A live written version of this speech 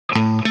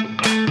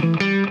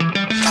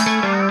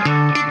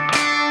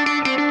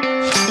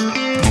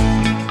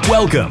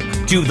Welcome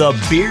to the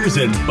Beers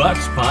and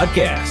Bucks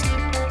podcast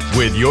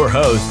with your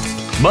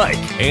hosts, Mike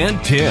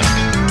and Tim.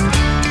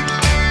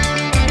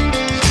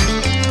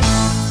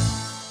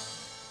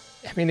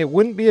 I mean, it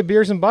wouldn't be a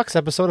Beers and Bucks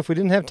episode if we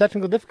didn't have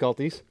technical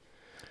difficulties.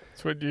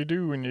 That's what you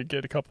do when you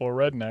get a couple of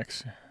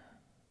rednecks.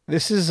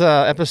 This is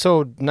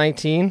episode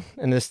 19,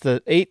 and this is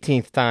the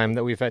 18th time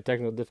that we've had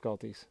technical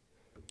difficulties.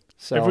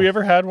 So Have we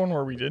ever had one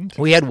where we didn't?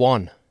 We had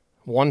one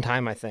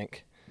time, I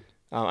think.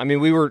 I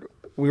mean, we were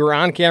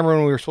on camera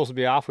when we were supposed to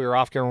be off. We were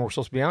off camera when we were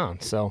supposed to be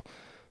on. So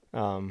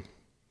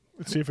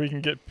Let's see if we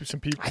can get some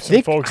people, I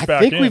think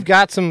back in. we've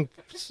got some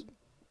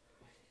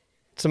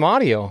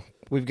audio.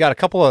 We've got a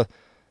couple of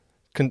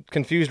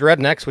confused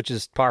rednecks, which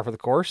is par for the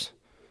course.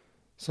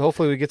 So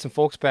hopefully we get some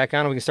folks back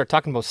on and we can start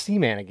talking about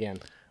Seaman again.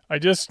 I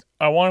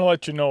want to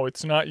let you know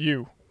it's not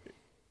you.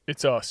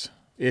 It's us.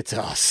 It's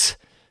us.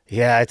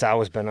 Yeah, it's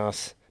always been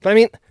us. But I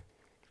mean,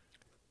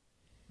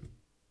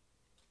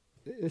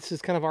 this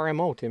is kind of our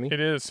MO, Timmy. It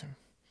is.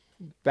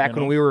 Back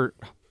when we were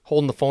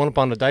holding the phone up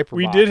on the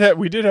diaper box.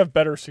 We did have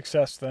better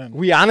success then.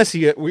 We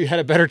honestly, we had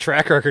a better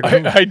track record.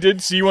 I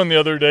did see one the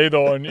other day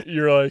though, and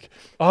you're like,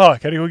 "Oh,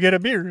 gotta go get a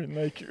beer," and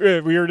like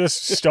we were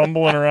just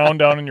stumbling around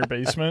down in your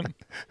basement.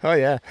 Oh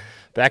yeah,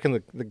 back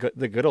in the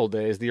good old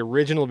days, the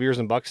original Beers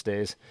and Bucks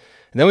days,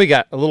 and then we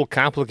got a little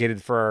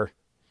complicated for our.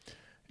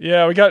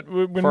 Yeah,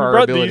 when we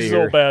brought these here.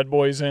 little bad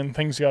boys in,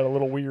 things got a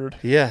little weird.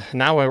 Yeah,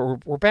 now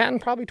we're batting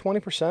probably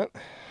 20%.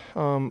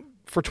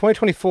 For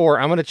 2024,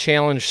 I'm going to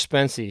challenge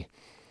Spency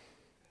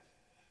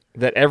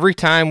that every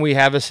time we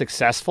have a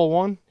successful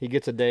one, he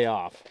gets a day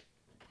off.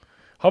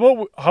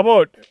 How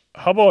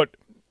about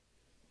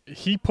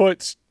he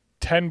puts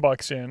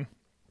 $10 in,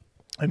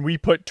 and we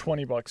put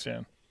 $20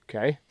 in.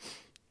 Okay.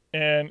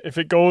 And if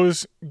it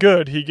goes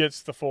good, he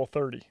gets the full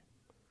 30.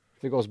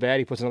 If it goes bad,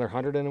 he puts another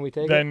 100 in and we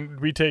take it? Then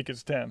we take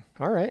his 10.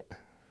 All right.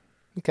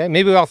 Okay,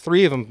 maybe all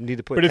three of them need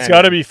to put 10 But it's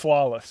got to in. be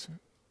flawless.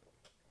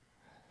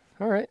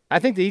 All right. I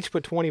think they each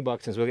put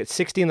 $20 in, so we'll get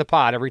 60 in the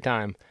pot every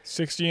time.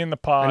 60 in the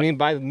pot. I mean,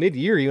 by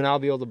mid-year, you and I'll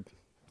be able to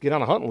get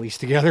on a hunting lease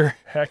together.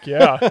 Heck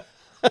yeah.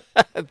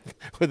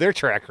 With their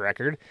track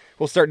record.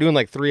 We'll start doing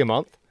like 3 a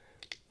month.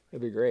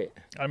 That'd be great.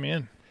 I'm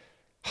in.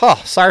 Huh,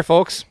 sorry,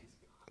 folks.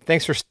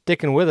 Thanks for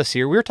sticking with us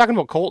here. We were talking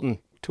about Colton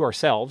to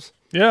ourselves.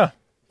 Yeah.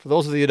 For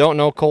those of you who don't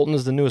know, Colton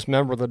is the newest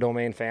member of the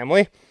Domain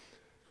family.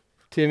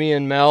 Timmy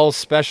and Mel's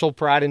special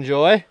pride and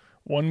joy.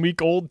 1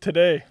 week old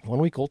today. 1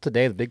 week old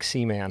today, the big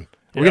Seaman.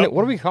 Yep.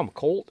 What do we call him?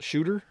 Colt?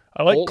 Shooter?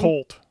 I like Colton?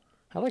 Colt.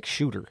 I like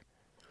Shooter.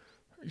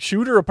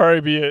 Shooter will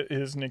probably be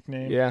his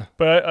nickname. Yeah.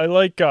 But I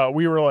like,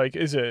 we were like,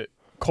 is it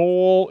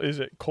Cole? Is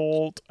it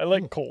Colt? I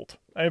like Colt.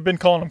 I've been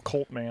calling him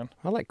Colt, man.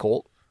 I like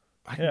Colt.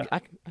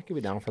 I could be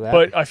down for that.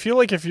 But I feel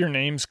like if your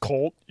name's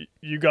Colt,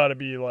 you got to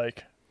be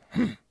like...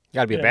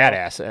 Got to be a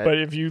badass. But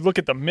if you look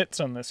at the mitts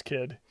on this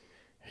kid,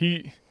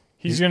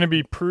 he's going to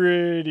be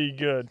pretty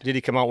good. Did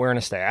he come out wearing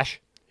a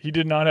stash? He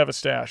did not have a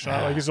stash,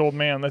 not like his old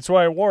man. That's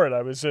why I wore it.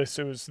 It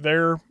was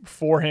there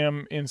for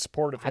him, in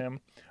support of him.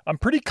 I'm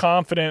pretty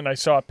confident. I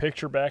saw a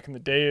picture back in the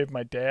day of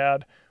my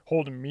dad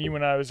holding me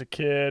when I was a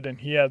kid, and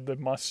he had the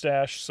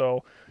mustache.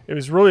 So it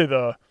was really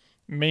the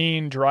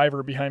main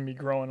driver behind me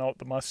growing out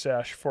the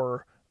mustache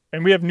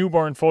and we have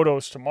newborn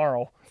photos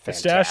tomorrow. The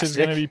stash is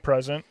going to be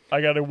present. I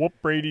got to whoop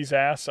Brady's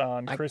ass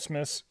on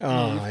Christmas Eve.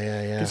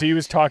 Yeah. Because he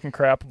was talking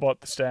crap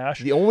about the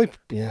stash. And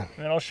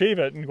then I'll shave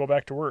it and go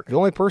back to work. The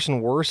only person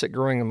worse at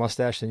growing a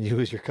mustache than you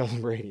is your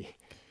cousin Brady.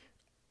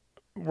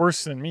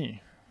 Worse than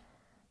me.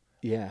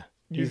 Yeah.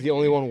 He's the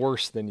only one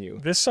worse than you.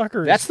 This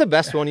sucker. That's the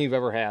best one you've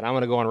ever had. I'm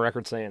going to go on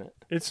record saying it.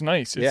 It's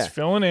nice. It's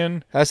filling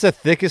in. That's the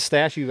thickest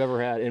stash you've ever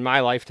had in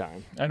my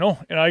lifetime. I know.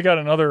 And I got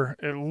another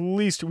at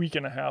least a week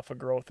and a half of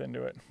growth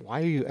into it.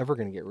 Why are you ever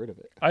going to get rid of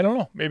it? I don't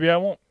know. Maybe I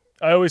won't.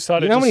 I always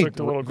thought it just looked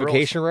a little gross.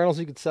 Vacation rentals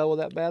you could sell with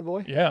that bad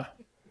boy? Yeah.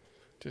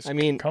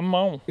 Come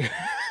on.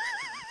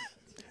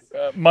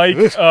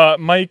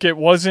 Mike, it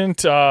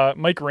wasn't.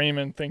 Mike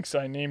Raymond thinks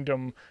I named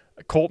him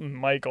Colton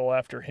Michael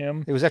after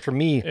him. It was after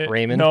me,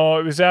 Raymond. No,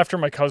 it was after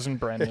my cousin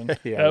Brendan.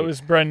 That was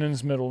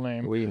Brendan's middle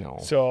name. We know.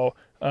 So,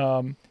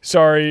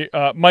 sorry,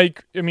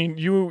 Mike. I mean,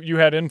 you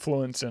had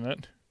influence in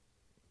it,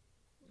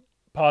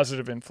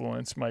 positive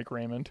influence, Mike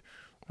Raymond,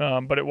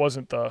 but it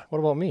wasn't the. What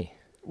about me?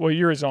 Well,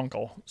 you're his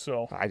uncle,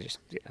 so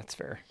that's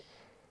fair.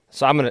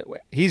 So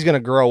he's gonna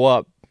grow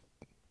up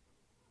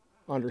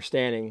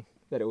understanding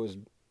that it was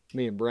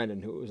me and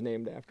Brendan who it was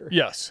named after.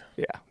 Yes.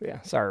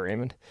 Yeah. Sorry,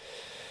 Raymond.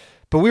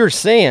 But we were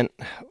saying,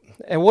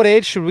 at what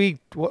age should we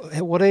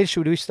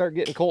start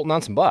getting Colton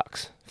on some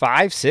bucks?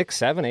 5, 6,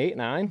 7, 8,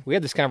 9? We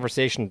had this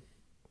conversation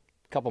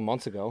a couple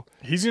months ago.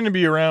 He's going to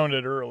be around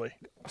it early.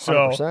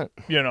 100%.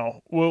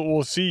 So,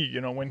 we'll see,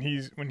 when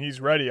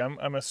he's ready.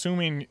 I'm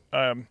assuming,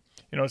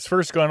 his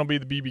first gun will be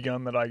the BB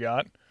gun that I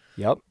got.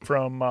 Yep.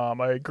 From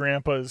my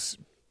grandpa's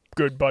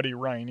good buddy,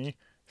 Riney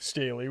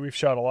Staley. We've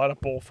shot a lot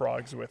of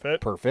bullfrogs with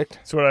it. Perfect.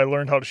 That's what I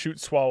learned how to shoot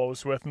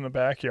swallows with in the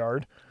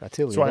backyard. That's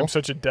illegal. That's why I'm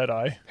such a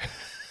deadeye.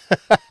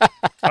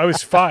 I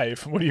was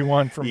 5. What do you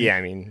want from me? Yeah,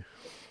 I mean,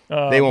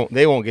 They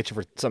won't get you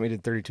for something you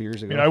did 32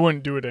 years ago. I mean, I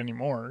wouldn't do it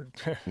anymore.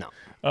 No.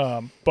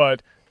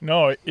 But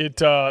no,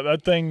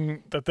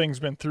 that thing's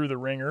been through the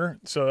ringer,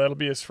 so that'll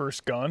be his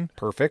first gun.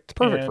 Perfect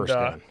And, first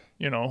gun.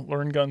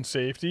 Learn gun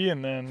safety,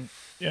 and then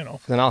Then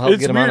I'll help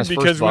it's get him weird on his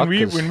because first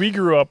buck. when we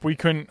grew up, we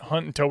couldn't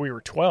hunt until we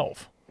were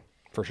 12.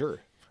 For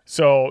sure.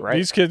 So Right.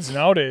 these kids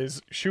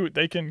nowadays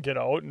they can get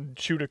out and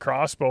shoot a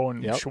crossbow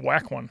and Yep.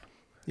 whack one.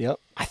 Yep.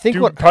 I think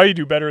Probably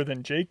do better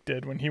than Jake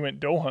did when he went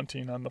doe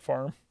hunting on the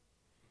farm.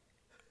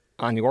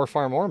 on your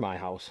farm or my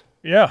house,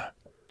 Yeah,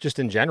 just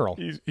in general.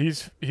 he's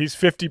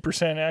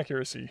 50%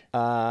 accuracy.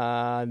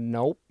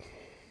 Nope.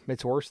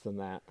 It's worse than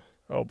that.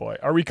 Oh boy,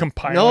 are we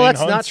compiling? No, that's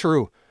hunts? not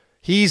true.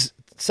 He's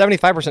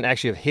 75%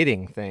 actually of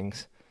hitting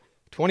things,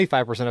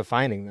 25% of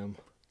finding them.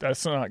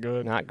 That's not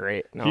good. Not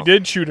great. No. He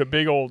did shoot a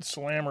big old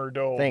slammer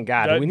doe. Thank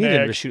God. That We needed him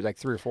nag- to shoot like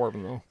 3 or 4 of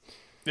them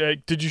though.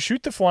 Did you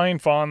shoot the flying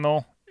fawn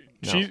though?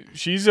 No.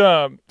 She's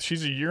a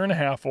year and a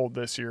half old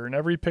this year, and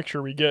every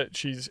picture we get,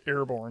 she's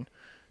airborne.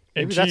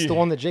 And Maybe that's the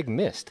one that Jake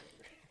missed.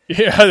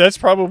 Yeah, that's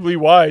probably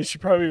why. She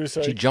probably was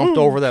like, She jumped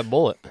over that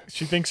bullet.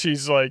 She thinks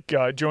she's like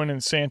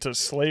joining Santa's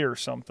sleigh or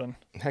something.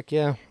 Heck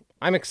yeah.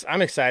 I'm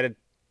excited.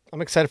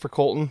 I'm excited for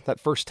Colton. That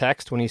first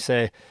text when he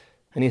say,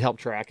 I need help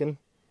tracking.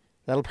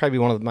 That'll probably be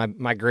one of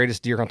my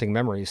greatest deer hunting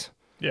memories.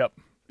 Yep,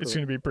 it's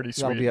going to be pretty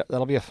sweet.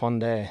 That'll be a fun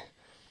day.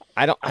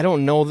 I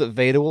don't know that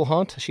Veda will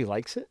hunt. She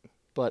likes it,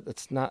 but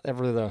it's not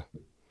ever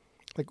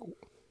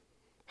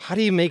how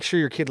do you make sure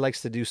your kid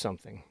likes to do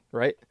something,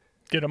 right?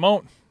 Get them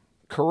out.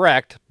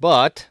 Correct,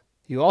 but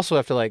you also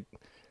have to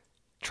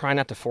try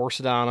not to force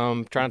it on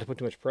them, try not to put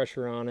too much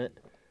pressure on it.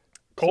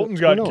 Colton's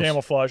So, who got knows?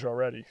 camouflage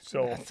already,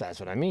 so That's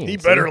what I mean. he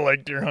See? better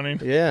like deer hunting.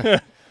 Yeah.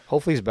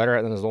 Hopefully he's better at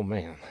it than his old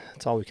man.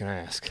 That's all we can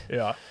ask.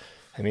 Yeah.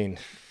 I mean,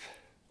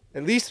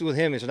 at least with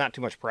him, there's not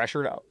too much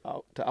pressure to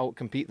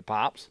outcompete the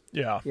pops.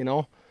 Yeah.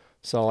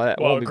 So that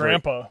Well, will be great.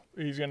 Grandpa,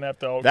 he's going to have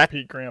to That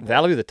outcompete Grandpa.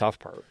 That'll be the tough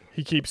part.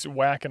 He keeps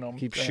whacking them.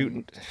 Keep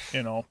shooting.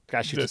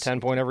 Guy shoots a this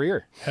 10-point every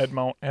year. head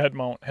mount. We're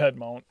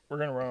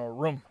going to run a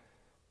room.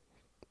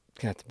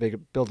 Got to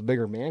build a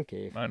bigger man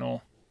cave. I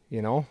know.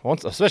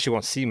 Especially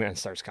once Seaman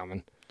starts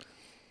coming.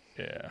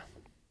 Yeah.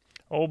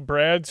 Old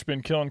Brad's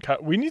been killing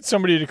we need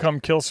somebody to come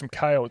kill some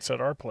coyotes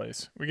at our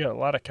place. We got a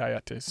lot of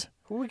coyotes.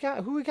 Who we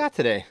got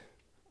today?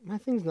 My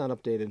thing's not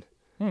updated.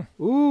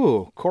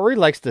 Ooh, Corey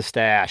likes the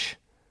stash.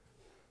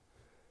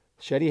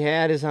 Shetty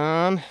Hat is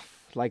on,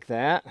 like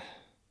that.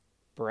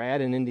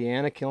 Brad in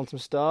Indiana killing some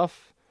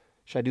stuff.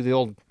 Should I do the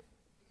old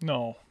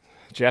No.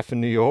 Jeff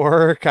in New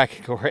York? I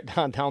could go right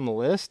down the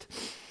list.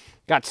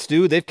 Got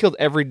Stu. They've killed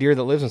every deer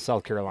that lives in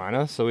South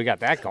Carolina, so we got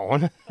that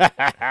going.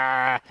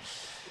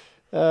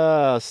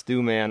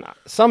 Stu, man.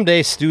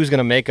 Someday Stu's going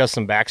to make us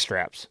some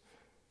backstraps.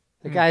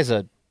 The guy's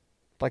one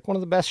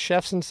of the best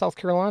chefs in South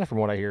Carolina, from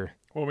what I hear.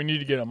 Well, we need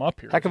to get him up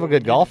here. Heck of a That's what we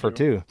good need golfer, to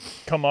do. too.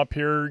 Come up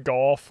here,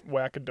 golf,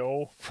 whack a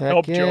doe, Heck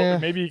help yeah. Joe.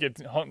 Maybe he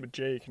could hunt with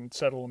Jake and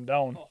settle him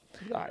down.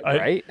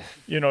 Right?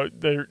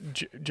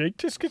 Jake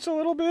just gets a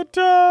little bit,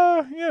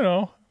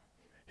 him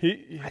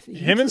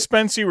and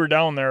Spency were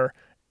down there,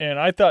 and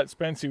I thought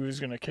Spency was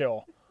going to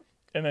kill.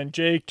 And then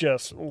Jake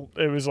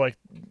it was like,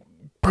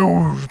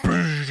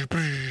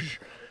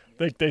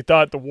 they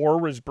thought the war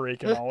was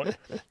breaking out.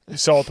 You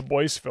saw at the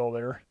Boyceville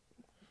there.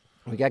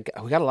 We got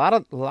a lot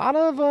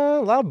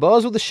of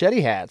buzz with the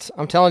Shetty hats.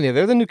 I'm telling you,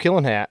 they're the new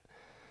killing hat.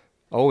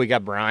 Oh, we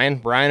got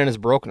Brian and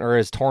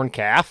his torn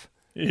calf.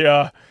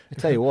 Yeah. I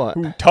tell you what,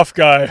 Ooh, tough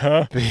guy,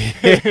 huh?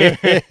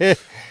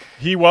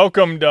 He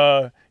welcomed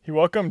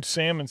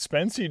Sam and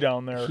Spency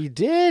down there. he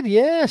did.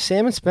 Yeah,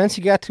 Sam and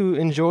Spency got to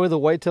enjoy the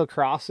whitetail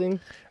crossing.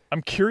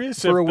 I'm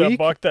curious for if a the week?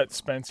 buck that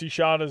Spency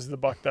shot is the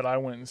buck that I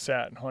went and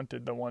sat and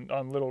hunted, the one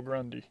on Little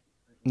Grundy.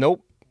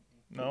 Nope,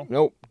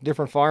 No?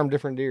 different farm,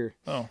 different deer.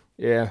 Oh,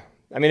 Yeah,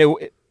 I mean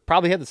it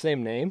probably had the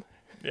same name,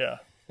 yeah.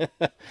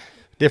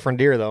 different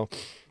deer though.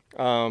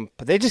 But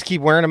they just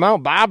keep wearing them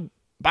out.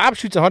 Bob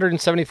shoots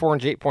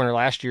 174-inch 8-pointer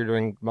last year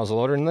during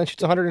muzzleloader, and then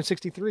shoots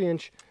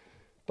 163-inch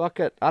buck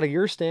out of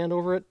your stand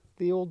over at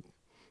the old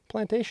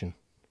plantation.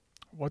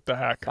 What the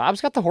heck? Bob's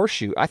got the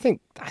horseshoe. I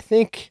think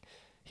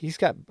he's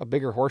got a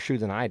bigger horseshoe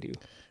than I do.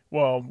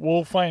 Well,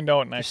 we'll find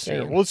out next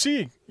year. saying. We'll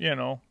see,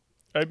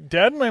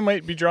 Dad and I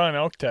might be drawing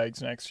elk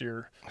tags next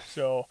year,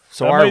 so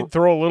that our- might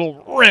throw a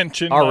little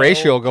wrench in Our my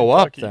ratio will old go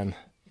up Kentucky. then.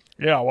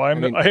 Yeah,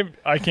 well,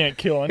 I can't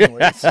kill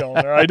anyway. So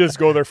I just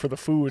go there for the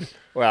food.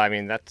 Well, I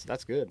mean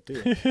that's good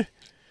too.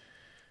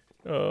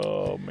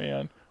 Oh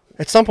man,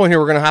 At some point here,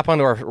 we're going to hop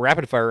onto our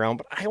rapid fire round,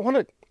 but I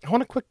want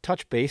to quick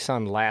touch base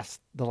on the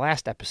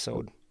last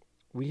episode.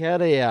 We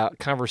had a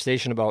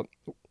conversation about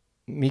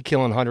me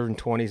killing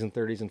 120s and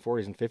 30s and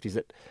 40s and 50s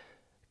that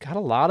got a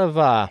lot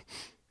of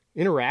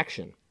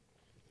interaction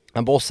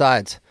on both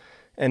sides.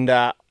 And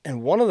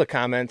one of the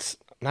comments,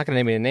 I'm not going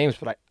to name any names,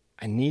 but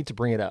I need to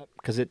bring it up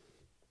because it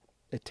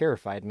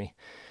terrified me.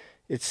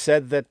 It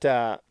said that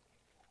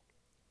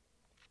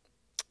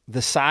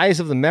the size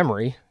of the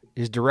memory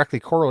is directly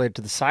correlated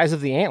to the size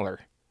of the antler.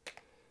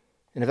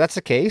 And if that's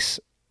the case,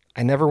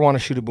 I never want to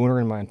shoot a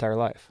booner in my entire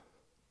life.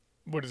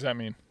 what does that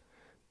mean?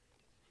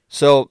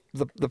 So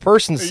the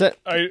person said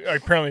I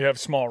apparently have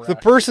small rack. the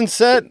person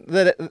said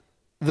that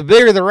the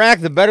bigger the rack,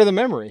 the better the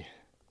memory.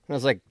 And I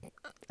was like,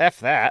 F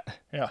that.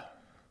 Yeah.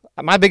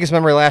 My biggest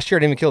memory last year,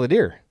 I didn't even kill the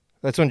deer.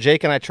 That's when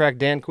Jake and I tracked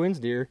Dan Quinn's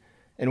deer,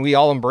 and we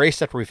all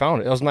embraced after we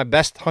found it. It was my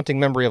best hunting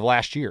memory of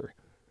last year.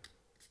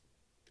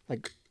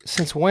 Like,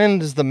 since when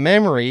does the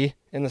memory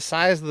and the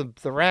size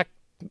of the rack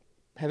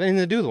have anything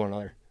to do with one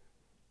another?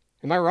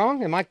 Am I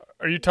wrong?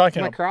 Are you talking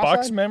Am I a cross-eyed?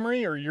 Buck's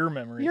memory or your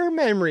memory? Your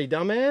memory,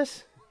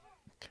 dumbass.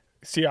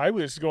 See, I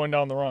was going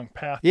down the wrong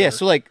path. Yeah, there.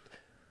 so like,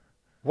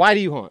 why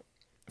do you hunt?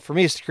 For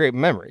me, it's to create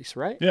memories,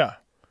 right? Yeah.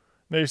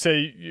 They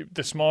say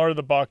the smaller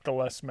the buck, the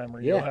less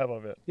memory you'll Yeah. have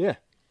of it. Yeah.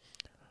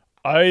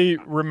 I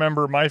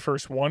remember my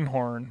first one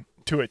horn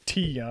to a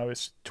T. I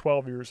was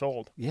 12 years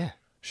old. Yeah.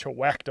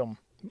 Whacked them.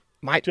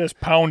 My Just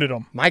pounded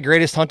them. my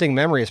greatest hunting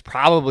memory is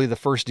probably the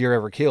first deer I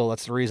ever killed.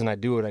 That's the reason I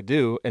do what I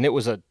do. And it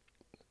was a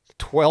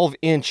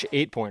 12-inch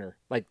 8-pointer,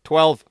 like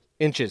 12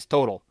 inches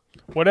total.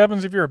 What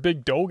happens if you're a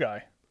big doe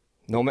guy?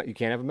 No, you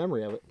can't have a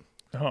memory of it.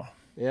 Oh,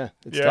 Yeah,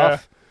 it's Yeah.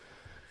 tough.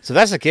 So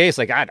that's the case.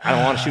 Like I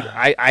don't want to shoot.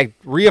 I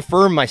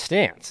reaffirm my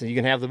stance, and you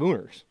can have the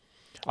booners.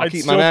 I'll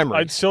keep my memory.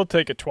 I'd still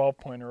take a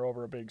 12-pointer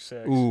over a big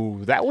 6.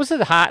 Ooh, that was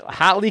a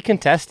hotly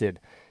contested,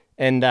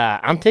 and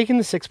I'm taking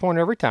the 6-pointer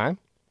every time.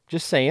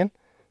 Just saying.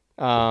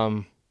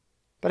 But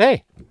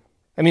hey,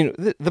 I mean,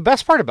 the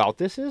best part about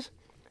this is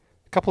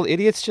a couple of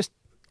idiots just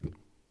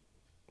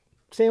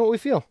saying what we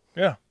feel,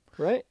 Yeah.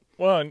 right?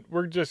 Well, and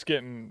we're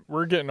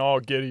getting all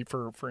giddy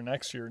for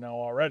next year now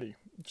already.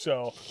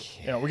 So,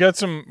 we got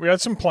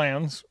some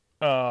plans.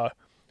 Well,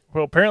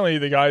 apparently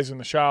the guys in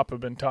the shop have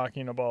been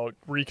talking about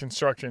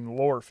reconstructing the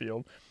lower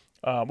field,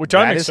 which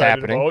I'm That is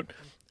excited happening.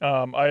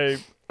 about.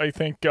 I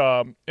think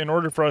in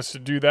order for us to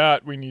do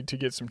that, we need to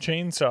get some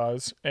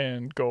chainsaws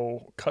and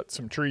go cut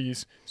some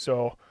trees.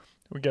 So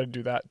we got to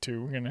do that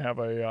too. We're gonna have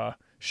a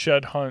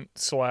shed hunt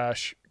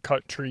 /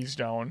 cut trees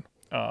down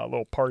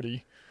little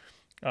party.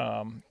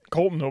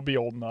 Colton will be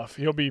old enough.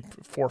 He'll be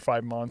 4 or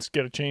 5 months.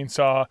 Get a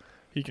chainsaw.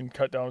 He can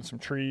cut down some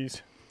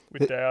trees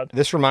with Dad.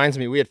 This reminds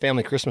me, we had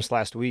family Christmas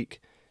last week,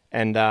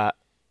 and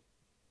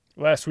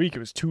Last week, it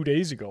was 2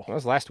 days ago. that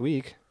was last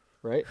week,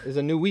 right? It's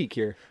a new week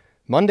here.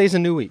 Monday's a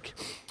new week.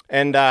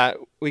 And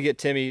we get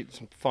Timmy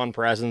some fun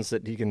presents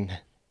that he can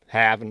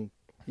have and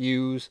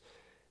use.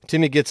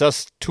 Timmy gets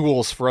us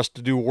tools for us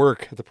to do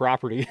work at the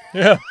property.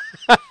 Yeah.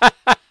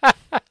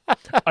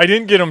 I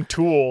didn't get them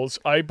tools.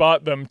 I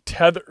bought them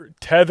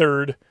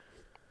tethered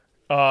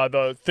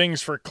the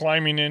things for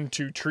climbing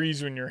into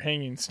trees when you're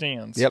hanging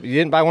stands. Yep, you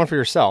didn't buy one for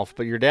yourself,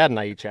 but your dad and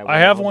I each have one. I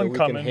have now that one we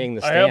can coming. hang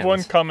the I have one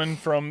stands. coming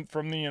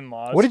from the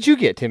in-laws. What did you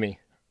get, Timmy?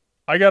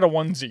 I got a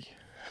onesie.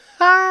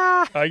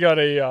 I got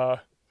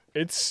a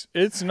it's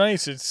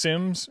nice. It's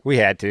Sims. We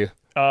had to.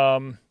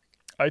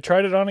 I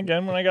tried it on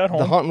again when I got The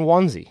home. hunting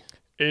onesie.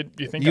 You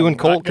think You I'm and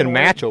Colt not gonna can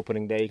wear it? match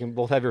opening day. You can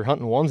both have your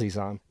hunting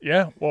onesies on.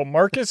 Yeah, well,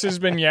 Marcus has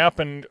been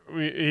yapping.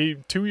 He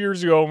 2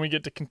 years ago when we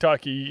get to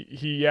Kentucky,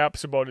 he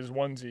yaps about his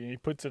onesie. He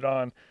puts it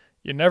on.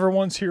 You never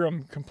once hear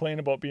him complain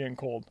about being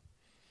cold.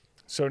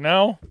 So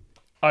now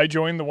I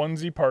joined the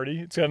onesie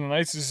party. It's got a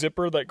nice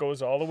zipper that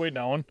goes all the way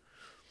down.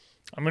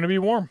 I'm going to be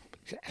warm.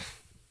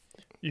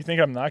 You think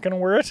I'm not going to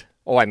wear it?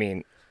 Oh, I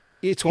mean,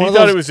 it's He one of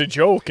thought those. it was a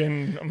joke,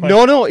 and I'm like,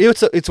 No,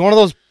 it's one of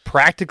those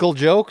practical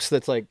jokes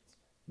that's like,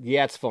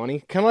 yeah, it's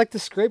funny. Kind of like the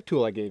scrape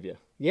tool I gave you.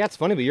 Yeah, it's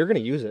funny, but you're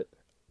going to use it.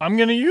 I'm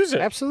going to use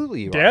it.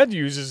 Absolutely, you Dad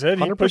uses it.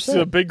 He puts 100%.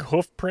 the big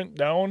hoof print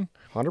down.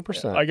 are.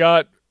 100%.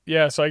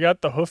 So I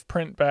got the hoof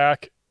print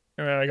back,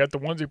 and then I got the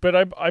onesie. But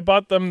I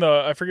bought them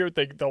I forget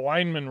what the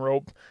lineman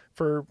rope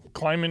for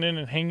climbing in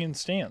and hanging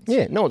stands.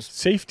 Yeah, no, it's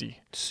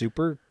Safety.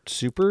 super.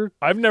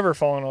 I've never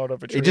fallen out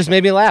of a tree. It just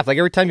made me laugh. Like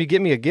every time you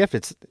get me a gift,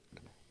 it's,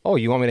 oh,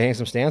 you want me to hang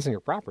some stands on your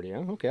property? Huh?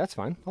 Okay, that's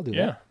fine. I'll do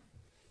yeah. that.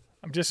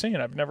 I'm just saying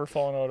I've never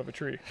fallen out of a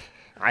tree.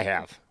 I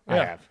have. I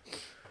Yeah. have.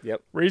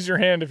 Yep. Raise your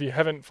hand if you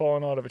haven't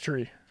fallen out of a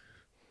tree.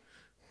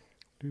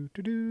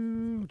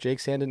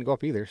 Jake's hand didn't go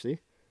up either. See,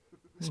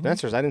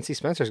 Spencer's. I didn't see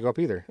Spencer's go up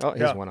either. Oh,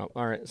 his Yeah. went up.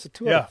 All right, so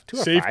two Yeah, out of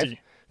safety.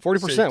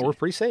 40%. Safety. We're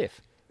pretty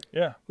safe.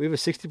 Yeah. We have a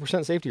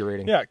 60% safety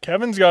rating. Yeah.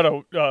 Kevin's got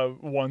a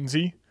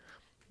onesie.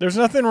 There's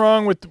nothing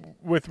wrong with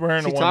wearing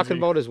Is a he onesie. talking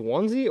about his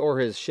onesie or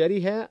his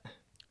Shetty hat?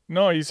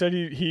 No, he said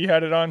he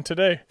had it on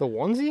today. The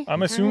onesie?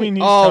 I'm assuming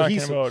he's Oh,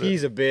 talking about it.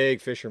 he's a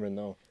big fisherman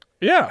though.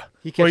 Yeah.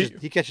 He Well,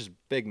 catches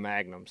big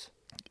magnums.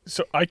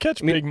 So I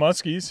catch big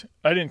muskies.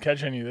 I didn't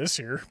catch any this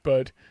year,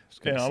 but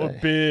I'm a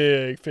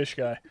big fish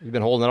guy. You've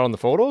been holding out on the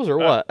photos or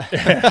what?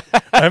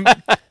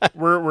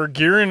 We're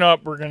gearing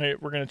up. We're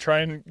gonna try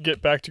and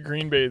get back to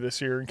Green Bay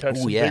this year and catch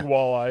some yeah. big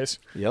walleyes.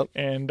 Yep.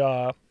 And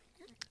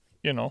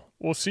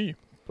we'll see.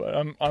 But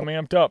I'm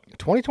amped up.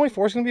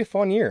 2024 is going to be a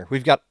fun year.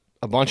 We've got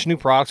a bunch of new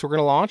products we're going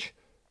to launch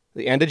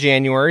the end of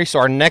January. So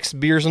our next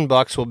Beers and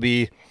Bucks will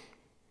be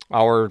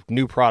our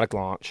new product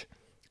launch.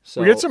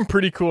 So We got some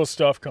pretty cool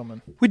stuff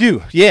coming. We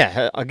do.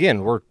 Yeah.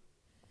 Again, we're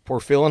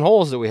filling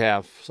holes that we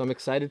have. So I'm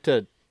excited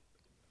to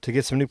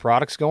get some new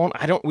products going.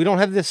 We don't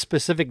have this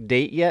specific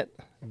date yet,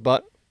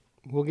 but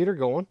we'll get her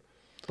going.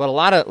 But a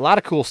lot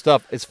of cool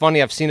stuff. It's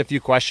funny. I've seen a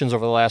few questions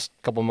over the last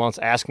couple of months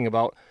asking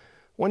about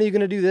when are you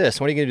going to do this?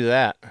 When are you going to do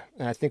that?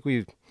 And I think we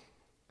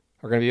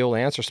are going to be able to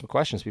answer some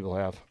questions people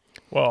have.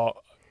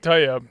 Well, tell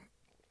you,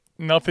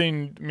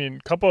 nothing. I mean,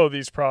 a couple of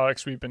these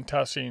products we've been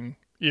testing.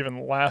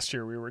 Even last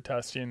year, we were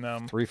testing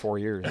them. 3-4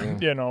 years. Yeah.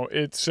 You know,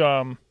 it's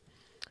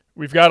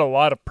we've got a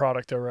lot of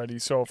product already.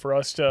 So for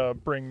us to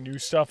bring new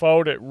stuff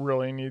out, it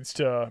really needs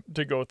to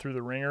go through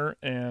the ringer.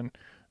 And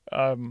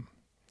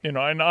you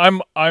know, and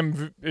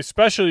I'm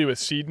especially with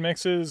seed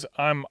mixes,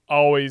 I'm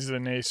always the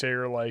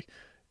naysayer. Like,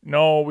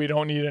 no, we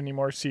don't need any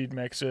more seed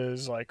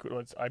mixes. Like,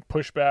 I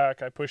push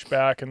back,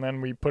 and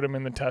then we put them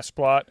in the test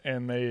plot,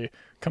 and they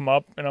come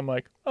up, and I'm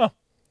like, oh,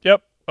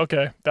 yep,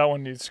 okay, that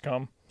one needs to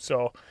come.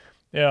 So,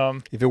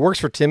 if it works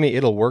for Timmy,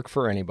 it'll work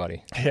for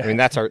anybody. Yeah. I mean,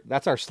 that's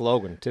our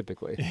slogan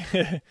typically.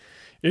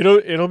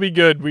 it'll be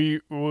good.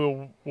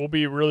 We'll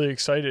be really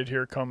excited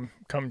here come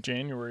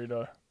January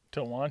to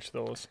launch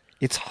those.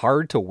 It's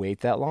hard to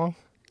wait that long.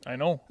 I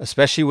know,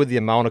 especially with the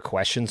amount of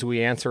questions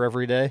we answer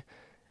every day,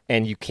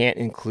 and you can't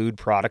include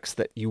products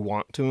that you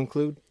want to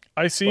include.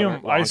 I see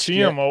them. I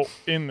see them out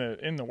in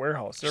the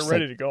warehouse. They're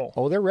ready to go.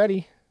 Oh, they're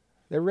ready.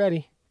 They're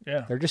ready.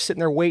 Yeah, they're just sitting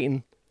there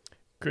waiting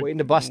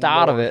to bust Lord.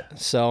 out of it.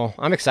 So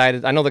I'm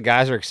excited. I know the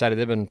guys are excited.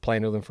 They've been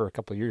playing with them for a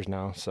couple of years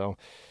now, so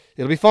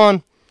it'll be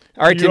fun.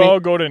 All right, you Timmy. all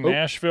go to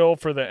Nashville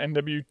for the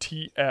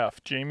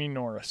NWTF, Jamie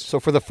Norris. So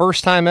for the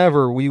first time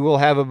ever, we will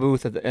have a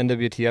booth at the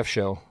NWTF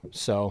show.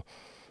 So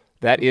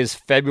that is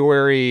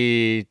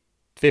February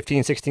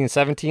 15, 16,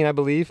 17, I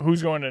believe.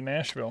 Who's going to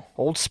Nashville?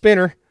 Old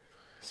Spinner.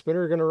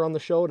 Spinner are going to run the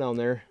show down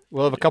there.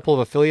 We'll have a couple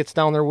of affiliates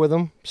down there with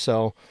them.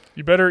 So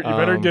you better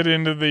get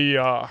into the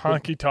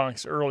honky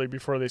tonks early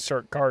before they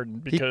start carding,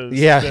 because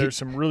there's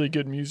some really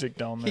good music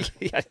down there.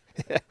 Yeah.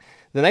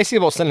 The nice thing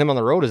about sending him on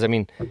the road is, I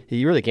mean,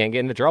 he really can't get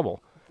into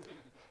trouble.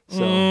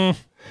 So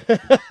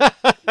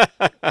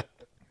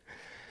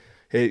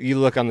hey, you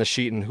look on the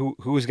sheet and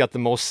who's got the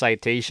most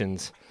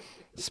citations?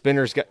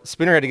 Spinner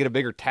had to get a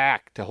bigger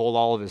tack to hold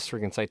all of his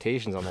freaking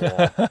citations on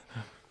the wall.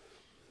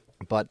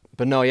 But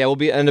no, yeah, we'll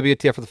be at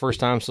NWTF for the first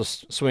time, so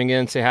swing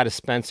in, say hi to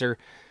Spencer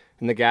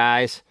and the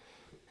guys,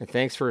 and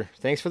thanks for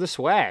the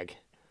swag.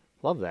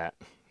 Love that.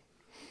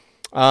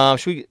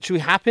 Should we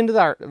hop into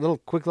our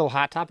quick little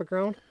hot topic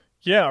round?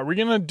 Yeah, are we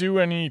gonna do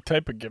any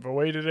type of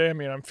giveaway today? I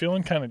mean, I'm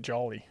feeling kind of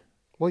jolly.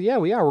 Well, yeah,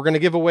 we are. We're going to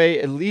give away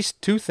at least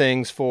 2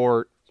 things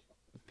for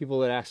people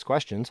that ask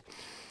questions.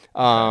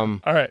 All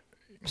right.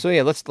 So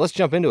yeah, let's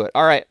jump into it.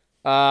 All right.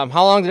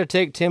 How long did it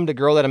take Tim to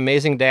grow that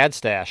amazing dad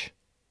stash?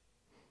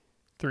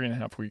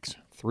 3.5 weeks.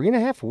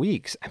 3.5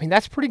 weeks. I mean,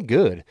 that's pretty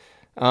good.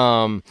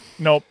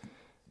 Nope.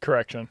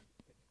 Correction.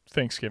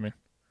 Thanksgiving.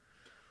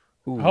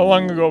 Ooh. How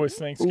long ago was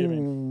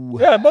Thanksgiving? Ooh.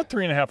 Yeah, about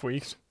 3.5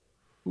 weeks.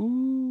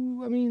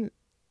 Ooh, I mean,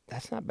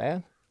 that's not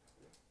bad.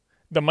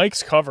 The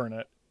mic's covering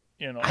it,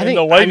 you know. And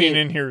the lighting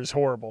in here is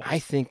horrible. I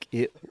think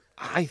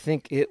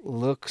it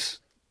looks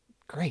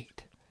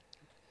great.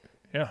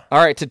 Yeah.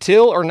 All right, to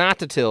till or not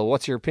to till?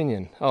 What's your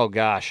opinion? Oh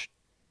gosh,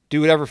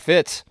 do whatever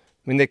fits.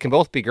 I mean, they can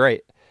both be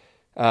great.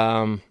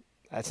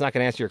 That's not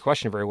going to answer your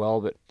question very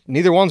well, but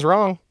neither one's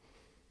wrong.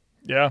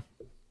 Yeah.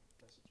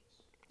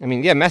 I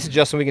mean, yeah, message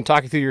us and we can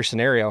talk you through your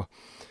scenario.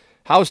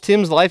 How's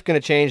Tim's life going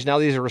to change now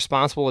that he's a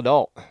responsible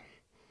adult?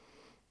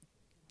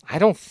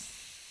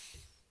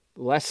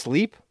 Less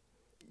sleep?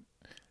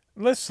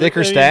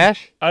 Thicker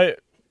stash? I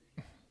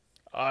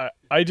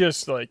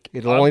just like...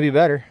 It'll only be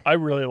better. I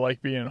really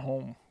like being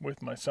home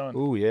with my son.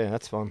 Ooh, yeah,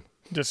 that's fun.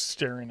 Just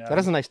staring at him. That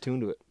has a nice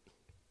tune to it.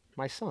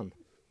 My son.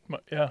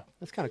 Yeah.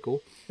 That's kind of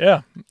cool.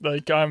 Yeah.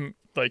 Like, I'm,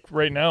 like,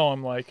 right now,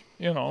 I'm like,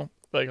 you know,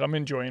 like, I'm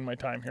enjoying my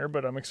time here,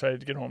 but I'm excited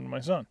to get home to my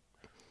son.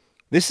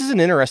 This is an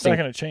interesting... It's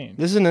not going to change.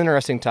 This is an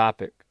interesting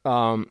topic.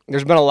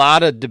 There's been a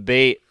lot of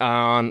debate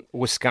on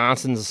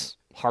Wisconsin's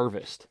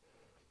harvest,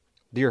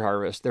 deer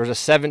harvest. There's a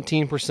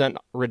 17%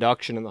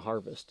 reduction in the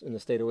harvest in the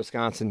state of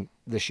Wisconsin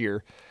this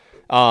year.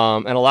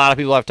 And a lot of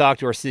people I've talked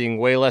to are seeing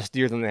way less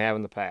deer than they have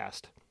in the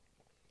past.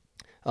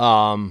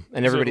 And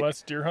everybody,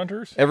 less deer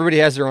hunters? Everybody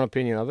has their own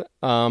opinion of it.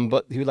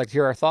 But we'd like to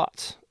hear our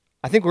thoughts.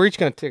 I think we're each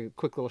going to take a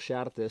quick little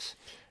shot at this.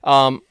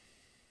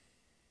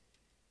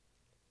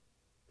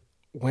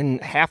 When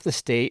half the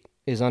state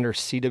is under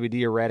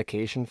CWD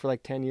eradication for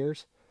like 10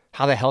 years,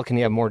 how the hell can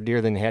you have more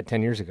deer than you had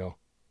 10 years ago?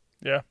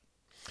 Yeah.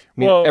 I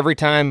mean, well, every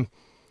time,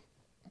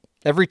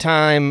 yeah.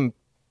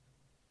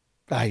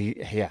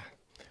 I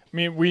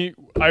mean,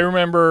 I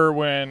remember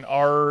when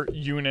our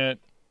unit,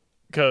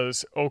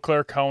 because Eau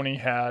Claire County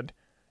had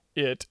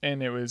it,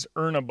 and it was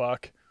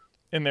Ernebuck,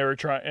 and they were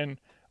trying, and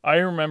I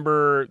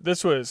remember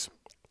this was,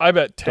 I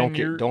bet 10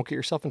 years. Don't get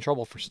yourself in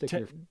trouble for sticking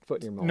your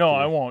foot in your mouth. No,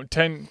 I won't.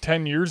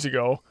 10 years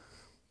ago,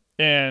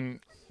 and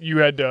you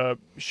had to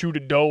shoot a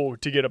doe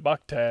to get a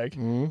buck tag,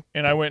 mm-hmm.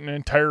 and I went an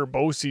entire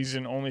bow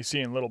season only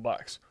seeing little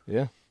bucks.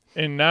 Yeah.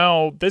 And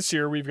now this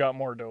year we've got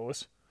more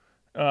does.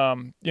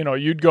 You know,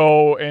 you'd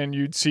go and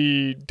you'd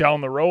see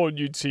down the road,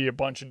 you'd see a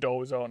bunch of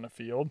does out in the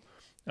field.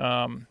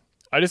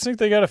 I just think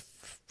they got to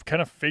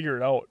kind of figure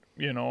it out.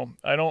 You know,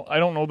 I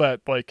don't know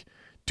that like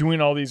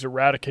doing all these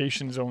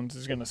eradication zones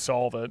is going to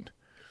solve it.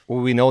 Well,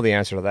 we know the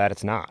answer to that.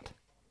 It's not.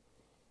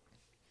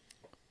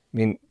 I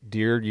mean,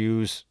 deer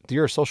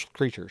are social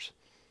creatures,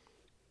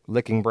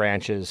 licking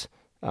branches.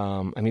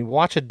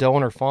 Watch a doe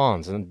and her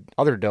fawns and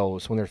other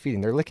does when they're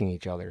feeding. They're licking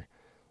each other.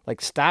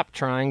 Like, stop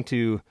trying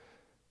to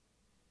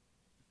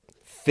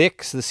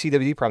fix the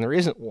CWD problem. There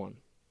isn't one.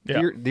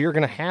 Yeah. Deer are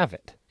going to have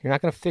it. You're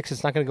not going to fix it.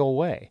 It's not going to go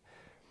away.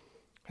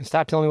 And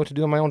stop telling me what to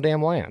do on my own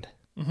damn land.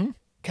 Mm-hmm.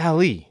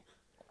 Golly.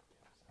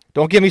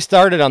 Don't get me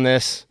started on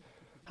this.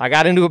 I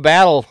got into a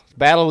battle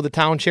with the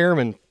town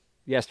chairman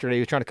yesterday. He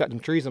was trying to cut some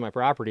trees on my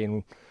property,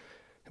 and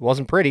it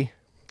wasn't pretty.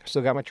 I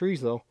still got my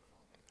trees, though.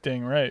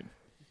 Dang right.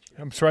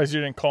 I'm surprised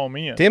you didn't call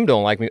me in. Tim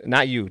don't like me.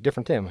 Not you.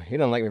 Different Tim. He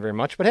doesn't like me very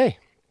much, but hey,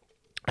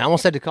 I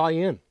almost had to call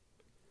you in.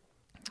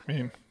 I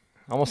mean,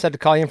 I almost had to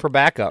call you in for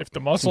backup. if the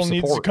muscle some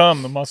needs to support.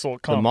 come, the muscle will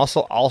come. The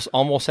muscle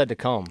almost had to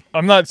come.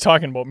 I'm not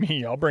talking about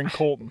me. I'll bring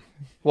Colton.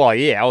 Well,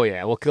 yeah. Oh,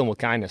 yeah. We'll kill him with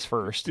kindness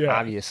first, Yeah.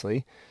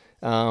 obviously.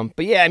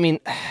 But, yeah, I mean,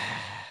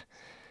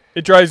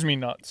 It drives me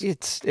nuts.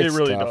 it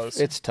really tough. does.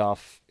 It's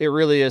tough. It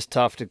really is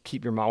tough to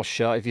keep your mouth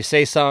shut. If you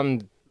say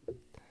something,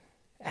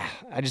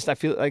 I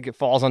feel like it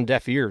falls on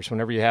deaf ears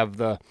whenever you have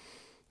the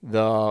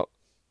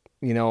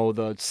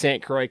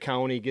St. Croix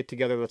County get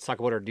together. Let's talk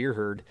about our deer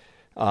herd.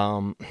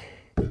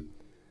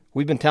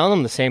 We've been telling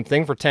them the same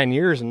thing for 10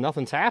 years and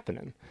nothing's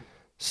happening.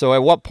 So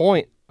at what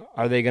point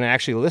are they going to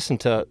actually listen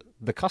to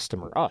the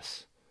customer,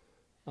 us?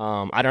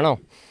 I don't know.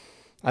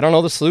 I don't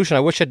know the solution.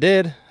 I wish I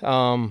did.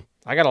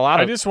 I got a lot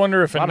of. I just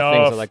wonder if a lot enough.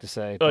 of things I'd like to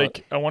say.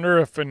 Like, I wonder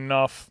if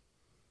enough,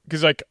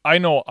 because like I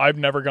know I've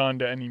never gone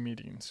to any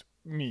meetings,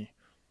 and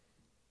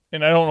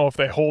I don't know if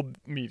they hold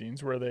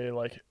meetings where they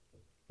like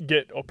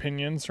get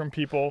opinions from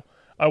people.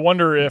 I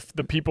wonder if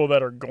the people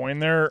that are going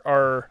there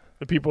are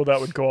the people that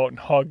would go out and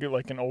hug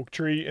like an oak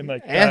tree and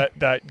like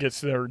that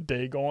gets their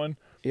day going.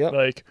 Yep.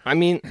 Like, I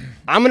mean,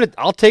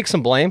 I'll take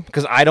some blame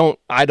because I don't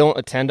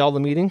attend all the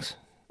meetings,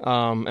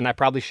 and I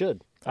probably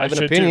should. I have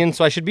an opinion,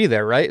 so I should be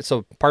there, right?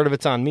 So part of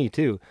it's on me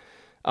too.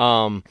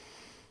 Part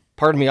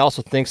of me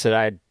also thinks that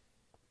I'd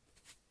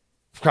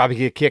probably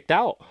get kicked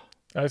out.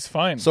 that's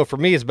fine. So for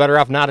me, it's better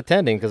off not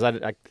attending because I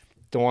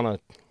don't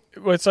want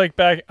to. Well, it's like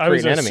back. I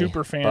was an a enemy,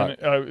 super fan.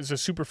 but- I was a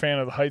super fan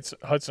of the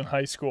Hudson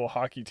High School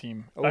hockey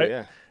team.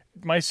 Yeah.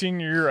 My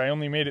senior year, I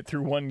only made it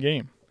through one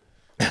game.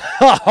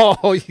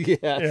 Oh yes.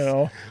 You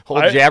know,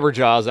 Old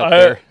Jabberjaws up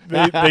there.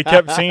 They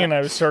kept saying I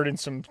was starting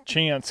some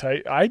chants.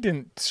 I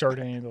didn't start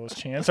any of those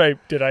chants.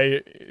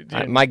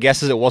 My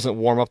guess is it wasn't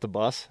warm up the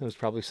bus. It was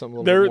probably something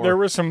a little bit more. There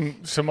were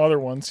some other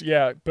ones,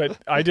 yeah. But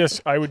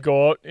I would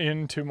go out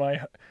into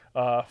my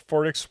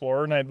Ford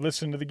Explorer and I'd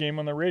listen to the game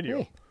on the radio.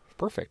 Hey,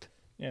 perfect.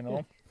 You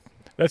know,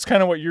 that's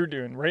kind of what you're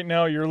doing right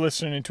now. You're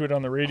listening to it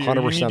on the radio. 100%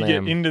 You need to get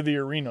am. into the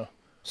arena.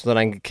 So that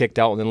I can get kicked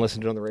out and then listen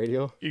to it on the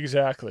radio.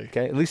 Exactly.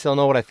 Okay, at least they'll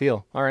know what I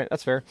feel. All right,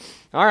 that's fair.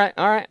 All right.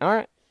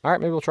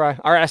 Maybe we'll try.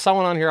 All right, I saw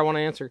one on here I want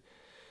to answer.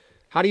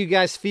 How do you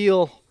guys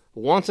feel?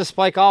 Once a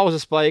spike, always a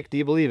spike. Do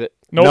you believe it?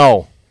 Nope.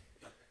 No.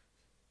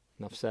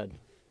 Enough said.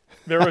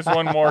 There was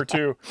one more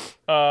too.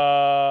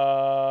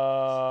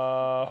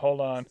 Hold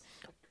on.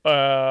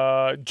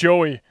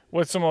 Joey,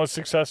 what's the most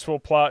successful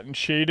plot in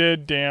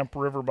shaded, damp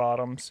river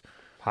bottoms?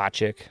 Hot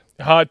chick.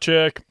 Hot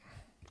chick.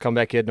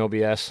 Comeback kid, no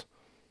BS.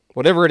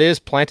 Whatever it is,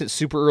 plant it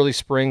super early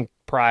spring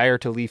prior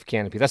to leaf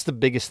canopy. That's the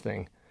biggest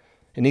thing.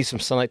 It needs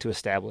some sunlight to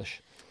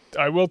establish.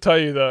 I will tell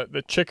you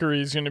the chicory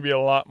is going to be a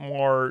lot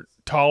more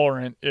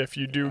tolerant if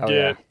you do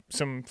get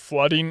some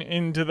flooding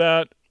into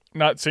that.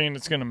 Not saying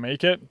it's going to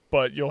make it,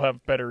 but you'll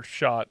have better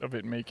shot of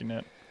it making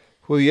it.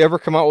 Will you ever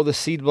come out with a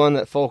seed blend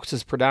that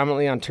focuses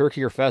predominantly on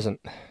turkey or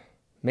pheasant?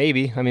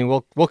 Maybe. I mean,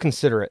 we'll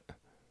consider it.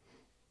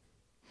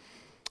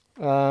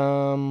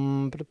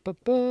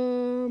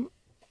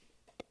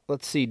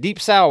 Let's see. Deep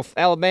South,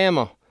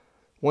 Alabama.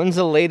 When's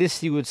the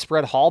latest you would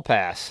spread Hall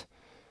Pass?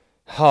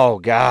 Oh,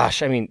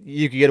 gosh. I mean,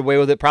 you could get away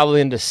with it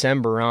probably in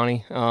December,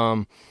 Ronnie.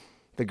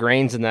 The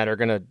grains in that are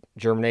going to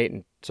germinate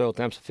in soil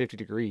temps of 50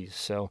 degrees.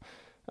 So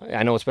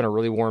I know it's been a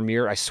really warm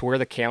year. I swear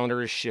the calendar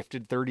has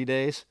shifted 30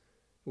 days.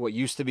 What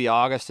used to be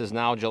August is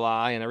now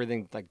July, and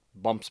everything like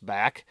bumps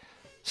back.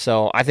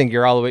 So I think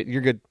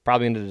you're good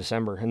probably into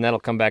December, and that'll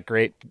come back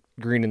great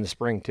green in the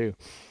spring too.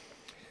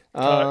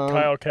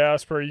 Kyle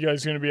Casper, you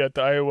guys going to be at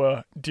the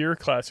Iowa Deer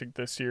Classic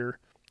this year?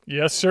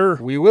 Yes, sir.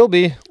 We will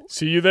be.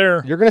 See you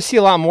there. You're going to see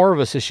a lot more of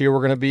us this year. We're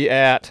going to be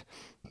at,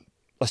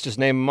 let's just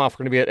name them off.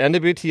 We're going to be at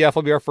NWTF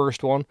will be our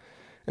first one.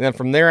 And then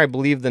from there, I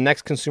believe the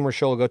next consumer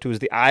show we'll go to is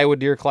the Iowa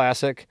Deer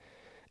Classic.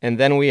 And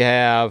then we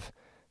have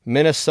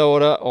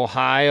Minnesota,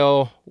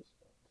 Ohio,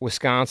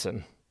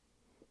 Wisconsin.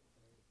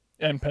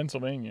 And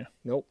Pennsylvania.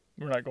 Nope.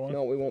 We're not going?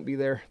 No, we won't be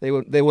there. They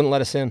wouldn't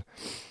let us in.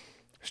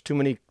 There's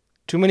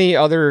too many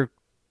other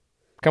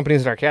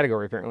companies in our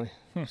category, apparently.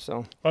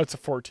 So Well, it's a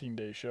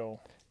 14-day show.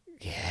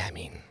 yeah, I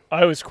mean,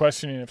 I was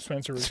questioning if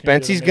Spencer was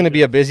Spency's going to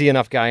be a busy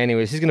enough guy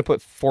anyways. He's going to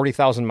put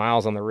 40,000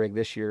 miles on the rig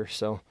this year,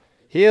 so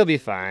he'll be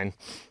fine.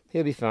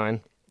 He'll be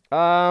fine.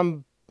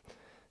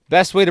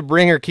 Best way to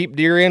bring or keep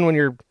deer in when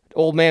your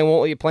old man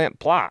won't let you plant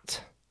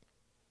plots.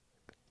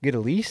 get a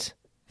lease.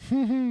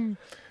 Maybe.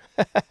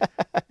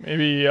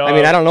 I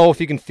mean, I don't know if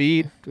you can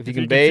feed, if you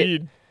can bait.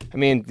 Feed. I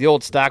mean, the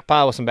old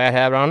stockpile with some bad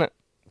habit on it,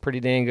 pretty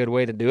dang good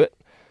way to do it.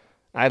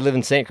 I live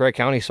in St. Croix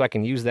County, so I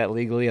can use that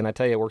legally, and I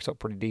tell you, it works out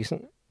pretty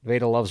decent.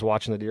 Veda loves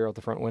watching the deer out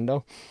the front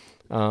window,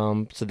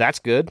 so that's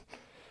good.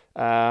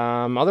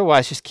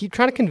 Otherwise, just keep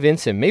trying to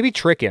convince him. Maybe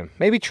trick him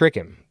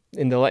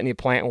into letting you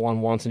plant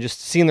one once and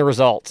just seeing the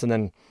results, and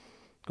then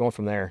going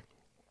from there.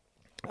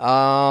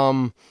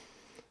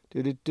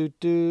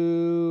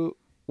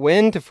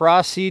 When to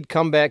frost seed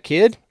comeback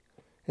kid,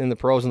 and the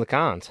pros and the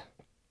cons.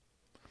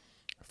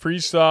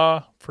 Freeze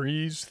thaw.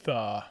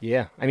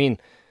 Yeah, I mean,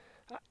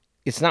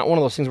 it's not one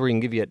of those things where you can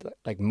give you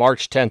like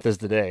March 10th is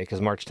the day, because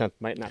March 10th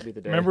might not be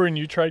the day. Remember when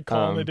you tried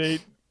calling the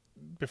date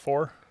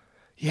before?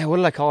 Yeah, what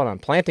did I call it on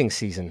planting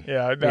season?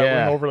 Yeah, that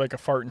went over like a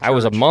fart in church. I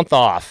was a month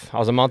off.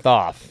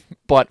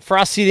 But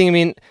frost seeding, I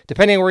mean,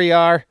 depending on where you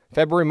are,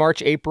 February,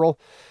 March, April,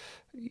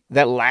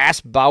 that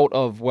last bout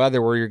of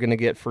weather where you're going to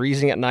get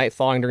freezing at night,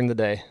 thawing during the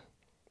day,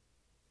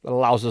 that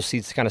allows those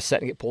seeds to kind of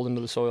set and get pulled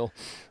into the soil.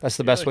 That's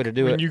the best way to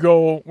do it. When you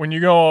go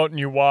out and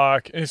you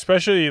walk, and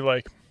especially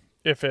like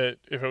if it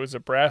was a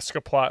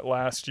brassica plot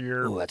last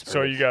year,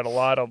 so you got a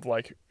lot of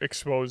like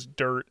exposed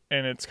dirt,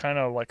 and it's kind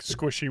of like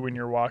squishy when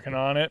you're walking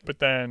on it, but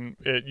then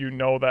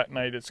that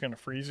night it's going to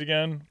freeze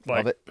again.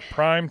 Like Love it.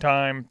 Prime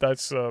time,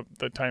 that's the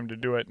time to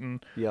do it.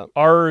 And Yep.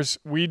 ours,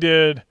 we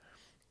did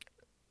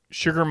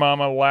Sugar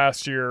Mama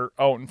last year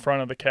out in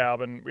front of the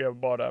cabin. We have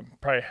about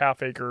probably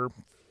half-acre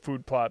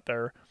food plot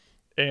there,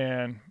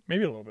 and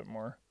maybe a little bit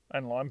more. I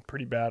don't know. I'm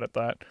pretty bad at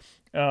that.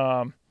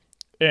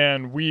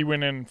 And we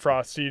went in and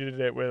frost seeded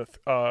it with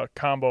a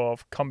combo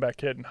of Comeback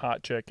Kid and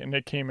Hot Chick, and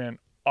it came in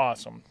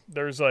awesome.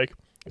 There's like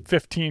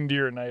 15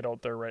 deer a night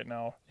out there right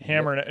now,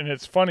 hammering it. And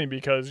it's funny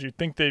because you'd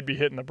think they'd be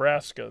hitting the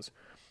brassicas.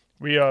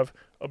 We have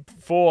a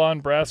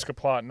full-on brassica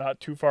plot not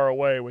too far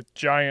away with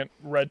giant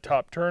red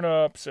top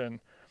turnips,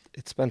 and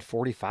It's been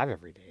 45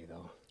 every day,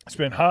 though. it's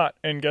been hot.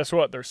 And guess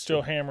what? They're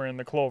still hammering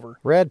the clover.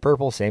 Red,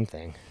 purple, same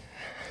thing.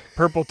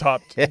 Purple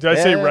top. Did I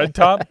say red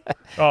top?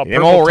 Oh,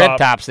 Them old red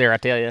tops there, I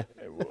tell you.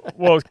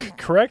 Well,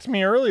 correct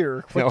me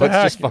earlier. What No, the it's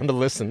heck? just fun to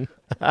listen.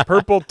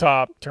 Purple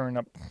top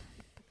turnip.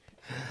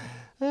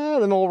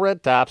 Them old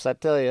red tops, I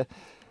tell you.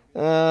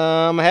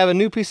 I have a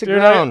new piece of Dude,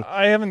 ground.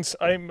 I haven't.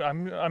 I'm.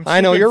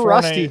 I know sleeping you're 4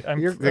 rusty. night. I'm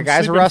The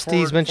guys are sleeping rusty. 4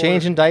 He's been 4.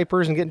 changing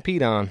diapers and getting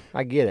peed on.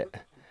 I get it.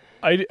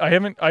 I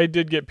haven't. I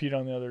did get peed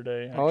on the other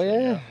day. Actually, Oh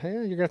yeah.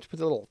 You're gonna have to put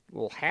the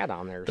little hat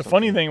on there. Or The something.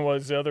 funny thing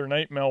was the other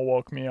night Mel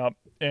woke me up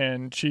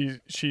and she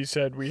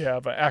said we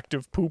have an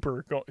active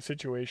pooper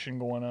situation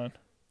going on.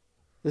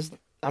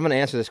 I'm gonna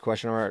answer this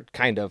question, or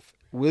kind of.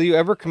 Will you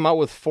ever come out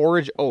with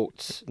forage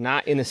oats,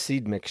 not in a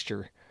seed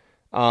mixture?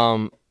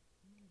 We're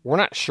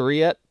not sure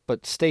yet,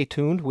 but stay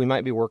tuned. We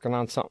might be working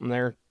on something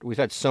there. We've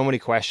had so many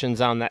questions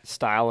on that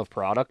style of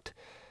product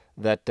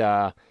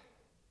that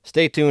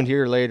stay tuned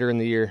here later in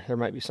the year. There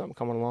might be something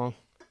coming along.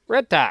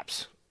 Red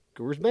tops,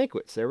 Coors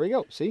Banquets. There we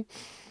go. See?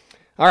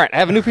 All right, I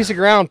have a new piece of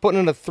ground, putting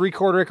in a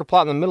 3/4 acre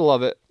plot in the middle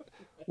of it.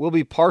 Will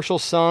be partial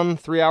sun,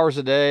 3 hours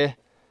a day.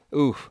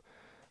 Oof.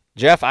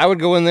 Jeff, I would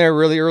go in there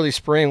really early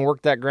spring,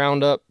 work that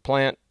ground up,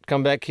 plant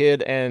Comeback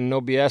Kid and No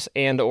BS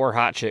and or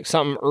Hot Chick.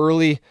 Something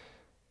early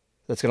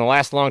that's going to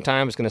last a long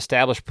time. It's going to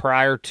establish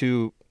prior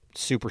to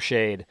super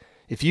shade.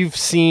 If you've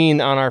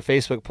seen on our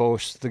Facebook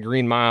post the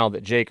Green Mile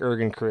that Jake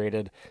Ergen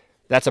created,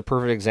 that's a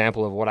perfect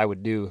example of what I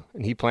would do.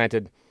 And he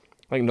planted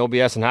like No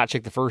BS and Hot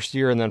Chick the first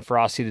year, and then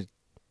frost seeded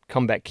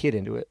Comeback Kid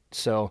into it.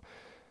 So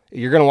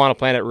you're going to want to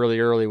plant it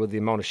really early with the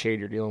amount of shade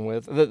you're dealing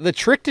with. The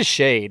trick to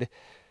shade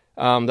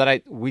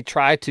that we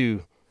try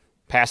to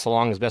pass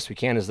along as best we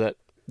can is that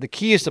the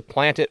key is to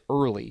plant it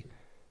early.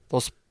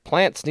 Those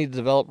plants need to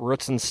develop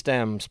roots and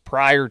stems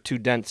prior to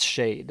dense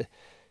shade.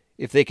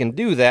 If they can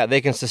do that,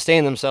 they can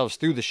sustain themselves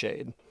through the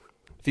shade.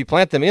 If you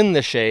plant them in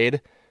the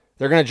shade,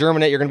 they're going to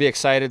germinate, you're going to be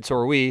excited, so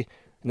are we,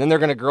 and then they're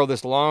going to grow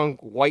this long,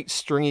 white,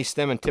 stringy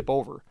stem and tip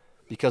over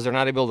because they're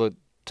not able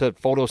to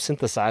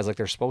photosynthesize like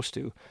they're supposed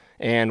to,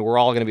 and we're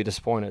all going to be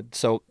disappointed.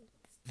 So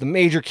the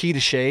major key to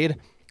shade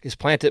is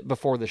plant it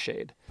before the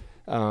shade.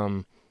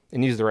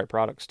 And use the right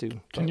products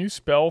too. Can you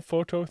spell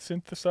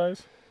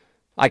photosynthesize?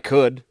 I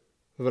could,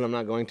 but I'm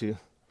not going to.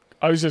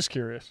 I was just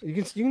curious.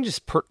 You can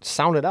just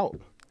sound it out.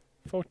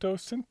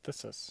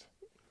 Photosynthesis.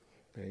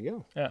 There you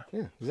go. Yeah.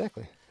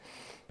 Exactly.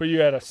 But you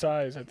had a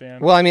size at the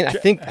end. Well, I mean, I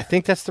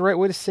think that's the right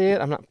way to say it.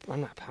 I'm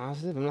not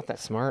positive. I'm not that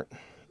smart.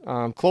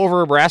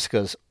 Clover or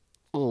brassicas?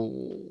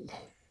 Oh,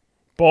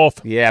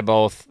 Both. yeah,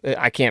 both.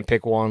 I can't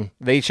pick one.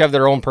 They each have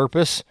their own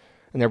purpose,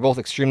 and they're both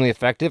extremely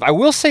effective. I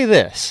will say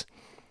this.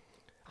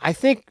 I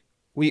think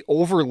we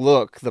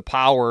overlook the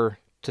power,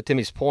 to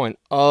Timmy's point,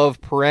 of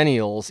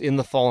perennials in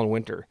the fall and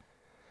winter.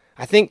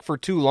 I think for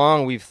too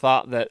long we've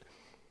thought that,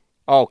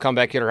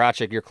 Comeback Kid or Hot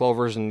Chick, your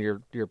clovers and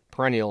your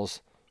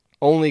perennials,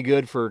 only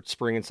good for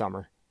spring and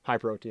summer. High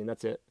protein,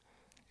 that's it.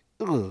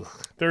 Ugh.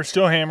 They're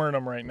still hammering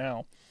them right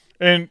now.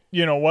 And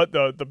you know what?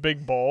 The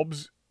big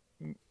bulbs,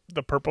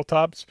 the purple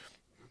tops,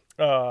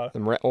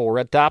 Them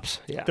red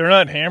tops? Yeah. they're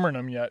not hammering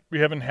them yet.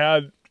 We haven't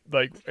had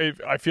Like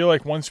I feel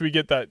like once we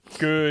get that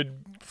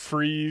good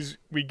freeze,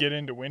 we get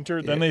into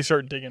winter, then they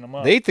start digging them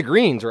up. They ate the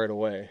greens right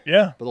away.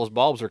 Yeah, But those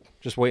bulbs are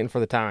just waiting for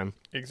the time.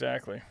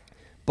 exactly.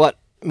 But,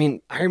 I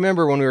mean, I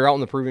remember when we were out in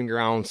the proving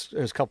grounds, it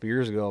was a couple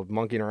years ago,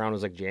 monkeying around, it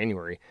was like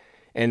January,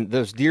 and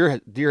those deer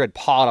had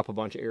pawed up a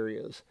bunch of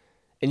areas.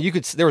 And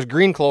there was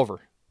green clover.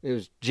 It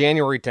was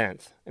January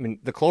 10th. I mean,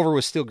 the clover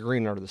was still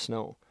green under the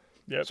snow.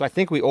 Yep. So I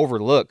think we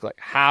overlook like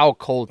how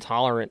cold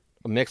tolerant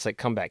a mix like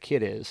Comeback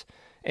Kid is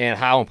and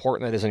how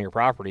important that is on your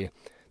property.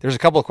 There's a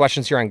couple of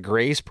questions here on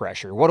graze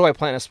pressure. What do I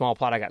plant in a small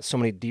plot? I got so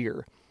many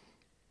deer.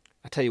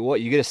 I tell you what,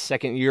 you get a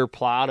second year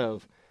plot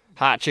of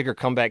Hot Chick or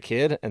Comeback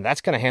Kid, and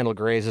that's going to handle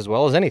graze as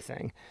well as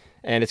anything.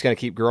 And it's going to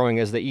keep growing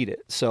as they eat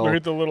it. So Look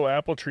at the little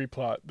apple tree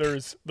plot.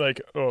 There's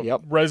like a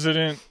Yep.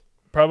 resident,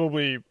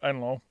 probably, I don't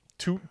know,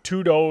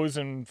 two does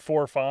and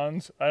 4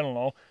 fawns. I don't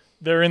know.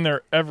 They're in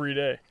there every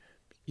day.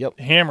 Yep.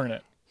 Hammering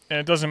it. And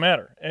it doesn't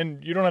matter.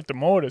 And you don't have to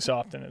mow it as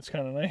often. It's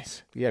kind of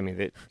nice. Yeah, I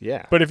mean,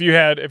 yeah. But if you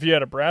had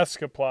a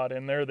brassica plot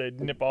in there, they'd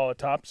nip all the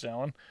tops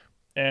down.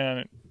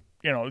 And,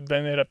 then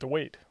they'd have to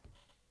wait.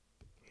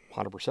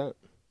 100%.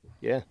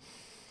 Yeah.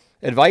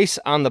 Advice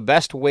on the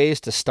best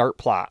ways to start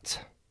plots.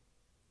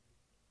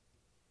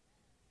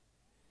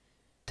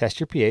 Test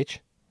your pH,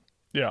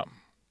 Yeah.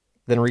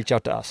 then reach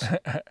out to us.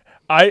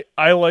 I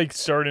like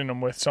starting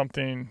them with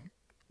something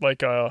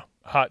like a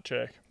Hot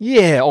Chick.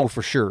 Yeah, oh,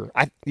 for sure.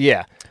 I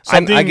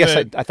Something guess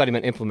that- I thought he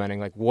meant implementing.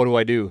 Like, what do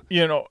I do?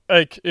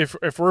 Like if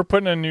we're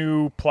putting a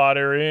new plot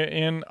area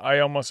in, I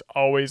almost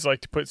always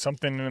like to put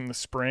something in the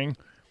spring,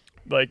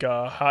 like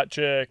a Hot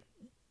Chick,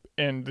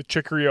 and the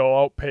chicory will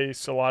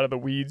outpace a lot of the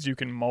weeds. You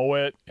can mow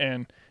it,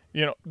 and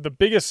the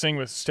biggest thing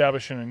with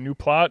establishing a new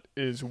plot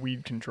is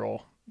weed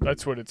control.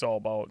 That's what it's all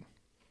about.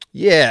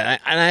 Yeah,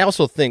 and I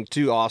also think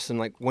too, Austin,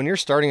 like when you're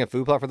starting a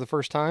food plot for the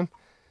first time,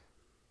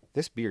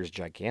 this beer is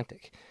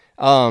gigantic.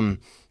 What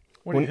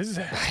is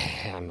that?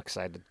 I'm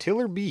excited.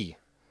 Tiller B,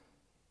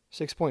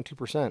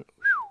 6.2%.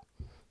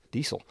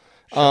 Diesel.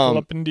 Shuffle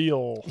up and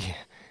deal.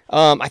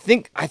 I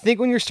think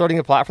when you're starting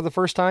a plot for the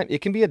first time, it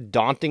can be a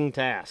daunting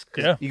task.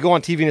 'Cause Yeah. You go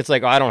on TV and it's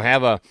like, oh, I don't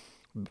have a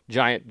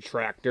giant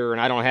tractor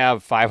and I don't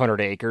have 500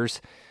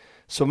 acres.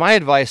 So my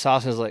advice,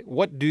 Austin, is like,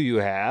 what do you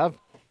have?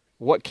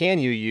 What can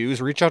you use?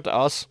 Reach out to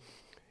us.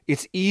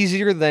 It's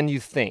easier than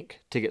you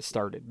think to get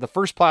started. The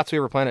first plots we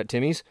ever planted at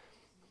Timmy's,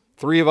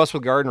 3 of us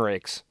with garden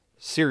rakes.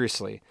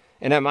 Seriously.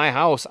 And at my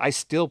house, I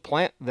still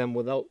plant them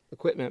without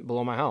equipment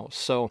below my house.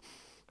 So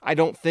I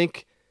don't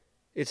think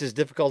it's as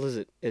difficult as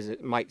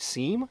it might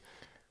seem.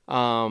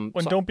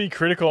 Don't be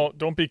critical.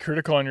 Don't be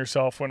critical on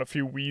yourself when a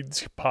few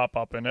weeds pop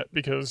up in it,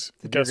 because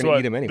They're guess gonna what?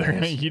 eat 'em anyways. They're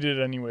going to eat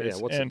it anyways.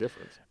 Yeah, what's the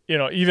difference?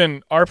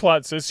 Even our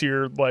plots this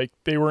year, like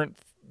they weren't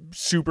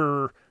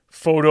super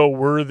photo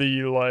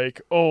worthy.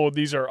 Like, oh,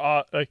 these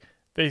are like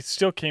they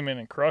still came in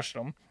and crushed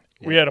them.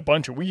 Yeah. We had a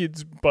bunch of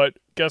weeds, but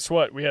guess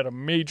what? We had a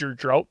major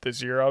drought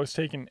this year. I was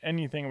taking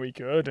anything we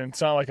could, and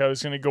it's not like I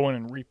was going to go in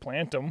and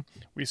replant them.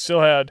 We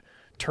still had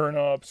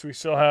turnips, we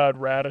still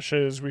had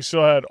radishes, we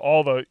still had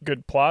all the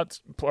good plants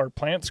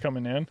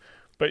coming in.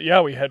 But yeah,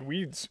 we had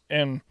weeds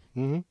and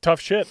tough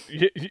shit.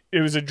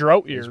 It was a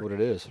drought year. That's what it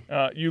is.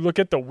 You look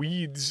at the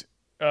weeds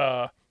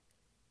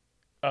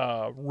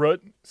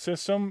root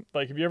system.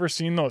 Like, have you ever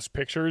seen those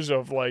pictures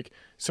of like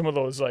some of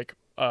those like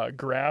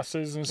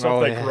grasses and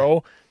stuff that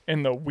grow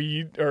in the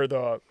weed or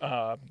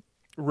the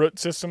root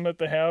system that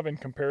they have in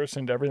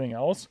comparison to everything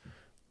else?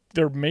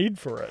 They're made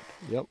for it.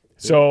 Yep.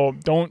 So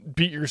don't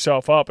beat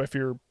yourself up if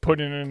you're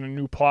putting in a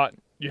new plot.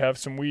 You have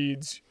some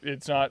weeds.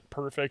 It's not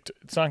perfect.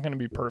 It's not going to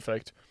be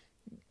perfect.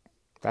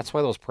 That's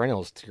why those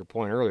perennials, to your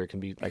point earlier, can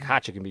be like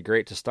Hot Chick can be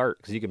great to start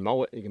because you can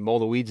mow it. You can mow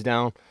the weeds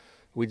down.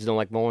 Weeds don't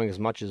like mowing as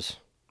much as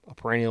a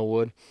perennial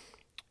would.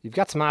 You've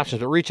got some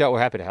options, but reach out. We're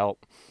happy to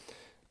help.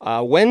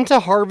 When to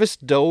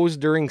harvest does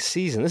during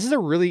season? This is a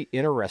really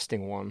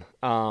interesting one.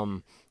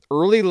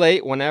 Early,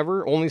 late,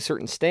 whenever, only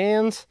certain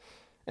stands.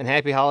 And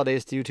happy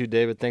holidays to you too,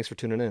 David. Thanks for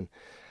tuning in.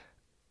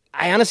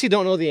 I honestly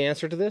don't know the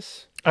answer to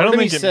this. I don't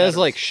think he it says matters.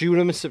 like shoot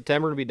them in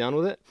September to be done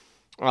with it.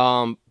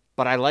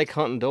 But I like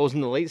hunting does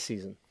in the late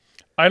season.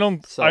 I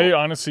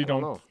honestly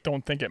don't know.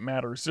 don't think it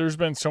matters. There's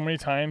been so many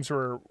times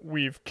where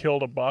we've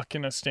killed a buck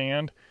in a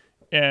stand,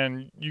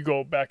 and you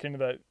go back into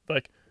that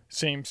like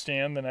same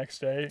stand the next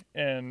day,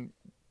 and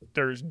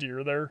there's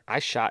deer there. I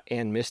shot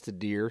and missed a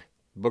deer,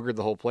 boogered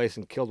the whole place,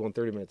 and killed one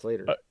 30 minutes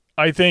later.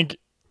 I think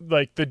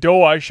like the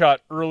doe I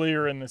shot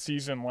earlier in the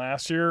season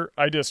last year,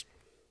 I just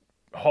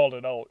hauled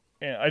it out,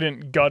 and I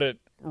didn't gut it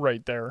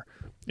right there.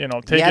 I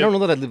don't know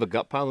that I'd leave a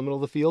gut pile in the middle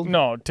of the field.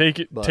 No, take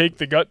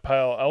the gut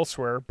pile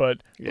elsewhere.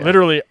 But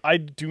literally, I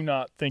do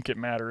not think it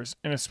matters,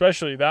 and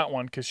especially that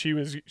one because she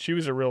was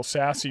a real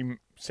sassy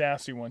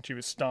one. She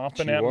was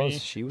stomping at me.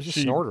 She was a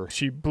snorter.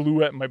 She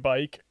blew at my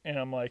bike, and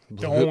I'm like,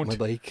 Blew at my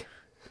bike.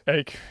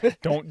 Like,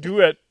 don't do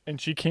it. And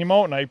she came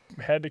out, and I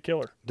had to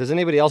kill her. Does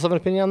anybody else have an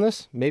opinion on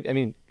this? Maybe. I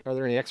mean, are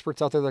there any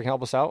experts out there that can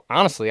help us out?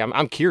 Honestly,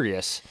 I'm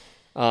curious.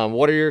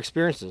 What are your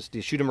experiences? Do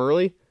you shoot them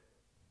early?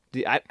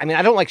 I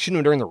don't like shooting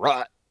them during the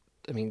rut.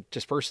 I mean,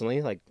 just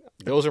personally, like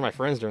those are my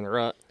friends during the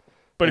rut.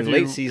 But in if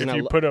late you season, if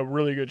you put a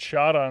really good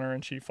shot on her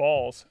and she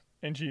falls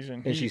and she's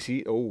in and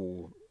heat,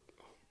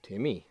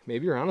 Timmy,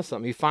 maybe you're onto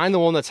something. You find the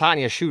one that's hot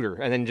and you shoot her,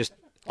 and then just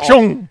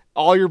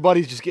all your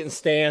buddies just getting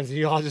stands, and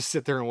you all just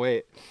sit there and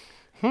wait.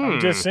 I'm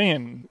just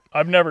saying,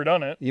 I've never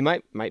done it. You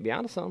might be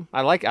onto something.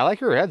 I like where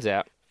your head's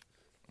at.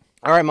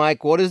 All right,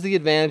 Mike, what is the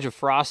advantage of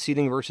frost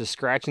seeding versus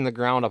scratching the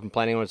ground up and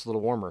planting when it's a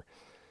little warmer?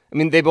 I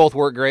mean, they both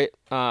work great.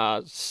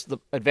 The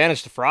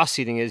advantage to frost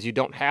seeding is you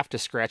don't have to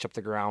scratch up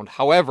the ground.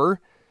 However,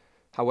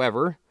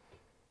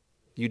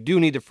 you do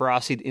need to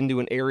frost seed into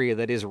an area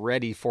that is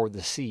ready for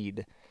the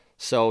seed.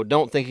 So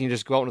don't think you can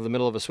just go out into the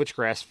middle of a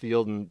switchgrass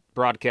field and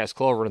broadcast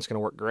clover and it's going to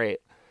work great.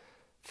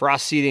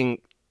 Frost seeding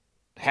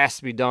has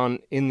to be done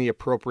in the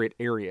appropriate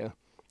area.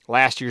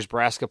 Last year's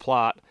brassica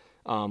plot,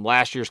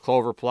 last year's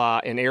clover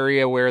plot, an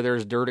area where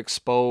there's dirt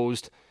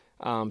exposed,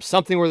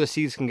 something where the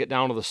seeds can get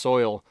down to the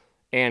soil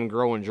and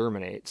grow and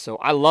germinate. So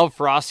I love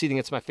frost seeding.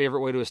 It's my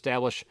favorite way to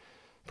establish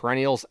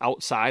perennials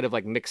outside of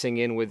like mixing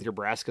in with your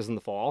brassicas in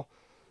the fall.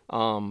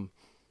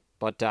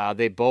 But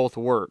they both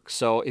work.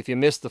 So if you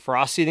miss the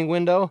frost seeding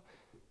window,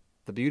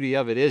 the beauty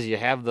of it is you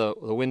have the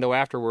window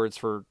afterwards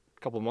for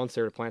a couple of months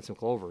there to plant some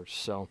clovers.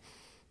 So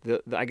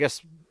I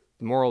guess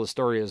the moral of the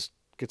story is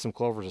get some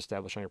clovers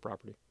established on your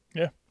property.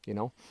 Yeah. You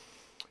know?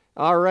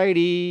 All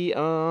righty.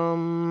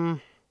 That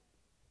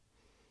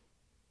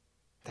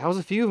was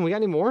a few. Have we got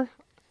any more?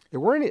 There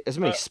weren't as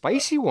many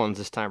spicy ones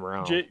this time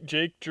around.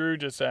 Jake Drew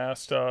just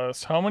asked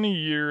us, how many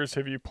years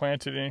have you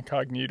planted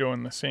incognito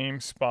in the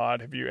same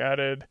spot? Have you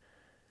added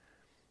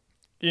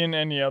in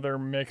any other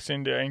mix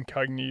into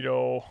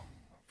incognito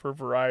for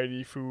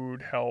variety,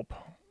 food, help?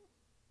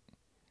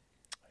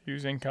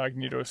 Use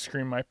incognito to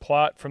screen my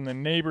plot from the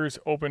neighbor's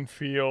open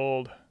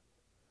field.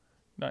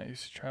 Not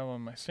used to travel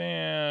in my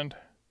sand.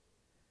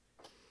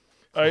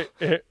 Have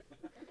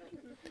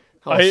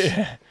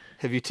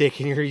you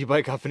taken your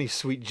e-bike off any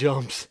sweet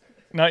jumps?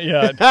 Not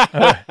yet.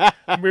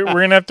 We're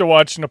going to have to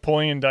watch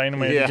Napoleon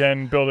Dynamite again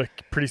and build a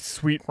pretty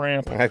sweet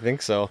ramp. I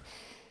think so.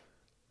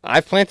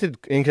 I've planted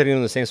incognito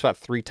in the same spot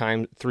 3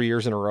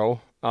 years in a row.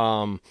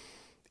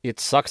 It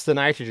sucks the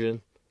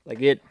nitrogen.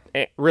 Like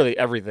really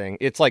everything.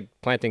 It's like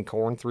planting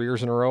corn 3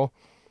 years in a row.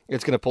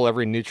 It's going to pull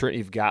every nutrient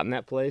you've got in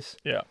that place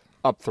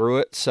up through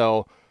it.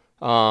 So,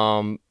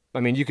 I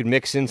mean, you could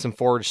mix in some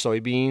foraged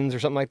soybeans or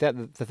something like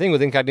that. The thing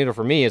with incognito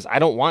for me is I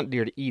don't want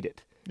deer to eat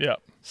it. Yeah.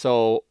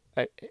 So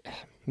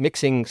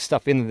mixing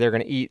stuff in that they're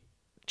going to eat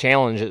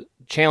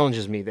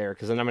challenges me there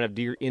because then I'm going to have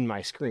deer in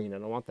my screen. I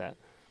don't want that.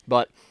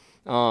 But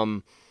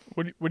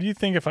what do you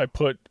think if I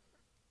put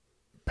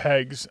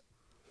pegs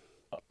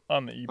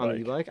on the e-bike? On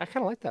the e-bike? I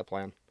kind of like that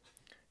plan.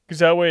 Because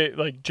that way,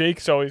 like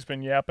Jake's always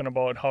been yapping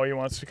about how he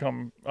wants to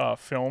come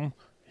film.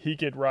 He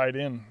could ride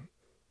in.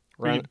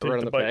 Right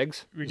on the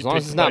pegs? As long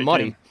as it's not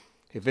muddy.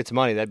 If it's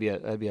muddy, that'd be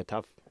a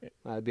tough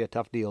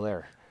deal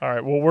there. All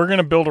right. Well, we're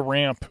gonna build a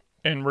ramp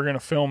and we're gonna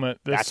film it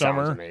this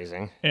summer. That sounds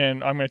amazing.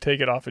 And I'm gonna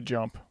take it off a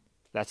jump.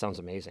 That sounds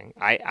amazing.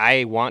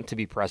 I want to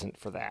be present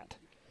for that.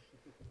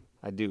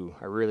 I do.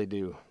 I really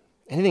do.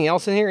 Anything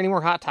else in here? Any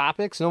more hot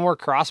topics? No more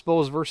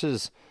crossbows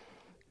versus.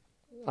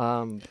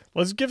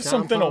 Let's give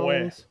something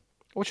away.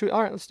 All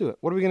right, let's do it.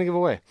 What are we going to give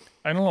away?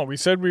 I don't know. We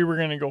said we were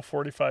going to go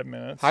 45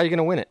 minutes. How are you going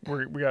to win it?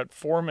 We got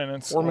 4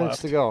 minutes. 4 minutes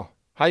to go.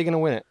 How are you going to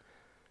win it?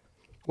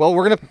 Well,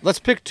 let's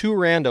pick 2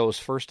 randos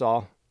first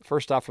off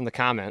from the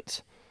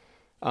comments,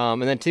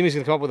 and then Timmy's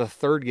going to come up with a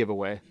third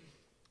giveaway,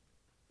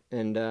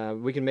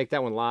 and we can make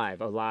that one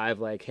live.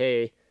 Like,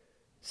 hey,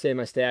 say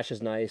my stash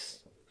is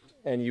nice,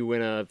 and you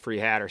win a free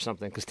hat or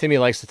something. Because Timmy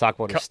likes to talk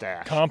about his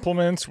stash.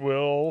 Compliments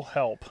will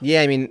help.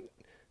 Yeah, I mean.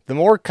 The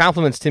more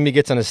compliments Timmy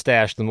gets on his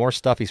stash, the more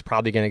stuff he's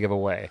probably going to give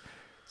away.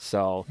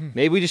 So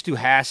maybe we just do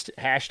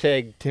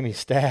hashtag Timmy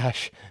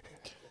Stash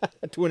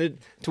to win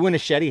a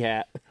Shetty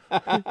hat.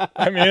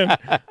 I'm in.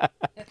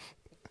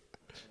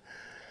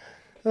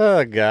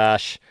 Oh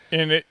gosh.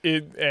 And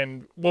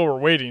and while we're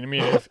waiting, I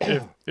mean,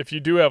 if you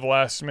do have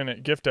last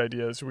minute gift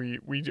ideas, we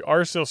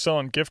are still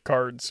selling gift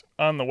cards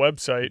on the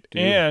website.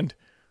 Dude. And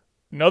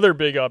another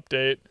big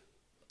update.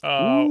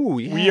 Ooh,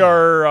 yeah. We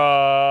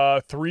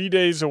are 3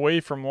 days away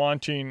from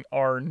launching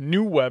our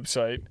new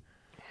website,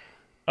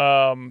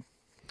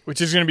 which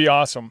is going to be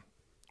awesome.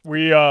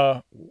 We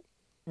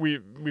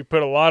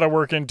put a lot of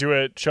work into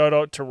it. Shout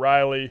out to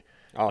Riley.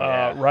 Oh,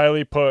 yeah.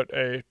 Riley put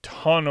a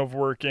ton of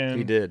work in.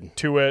 He did.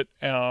 To it.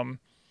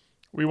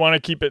 We want to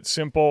keep it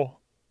simple,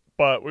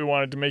 but we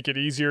wanted to make it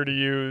easier to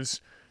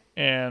use.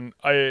 And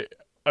I'm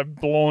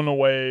blown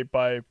away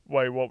by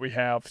what we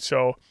have.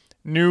 So.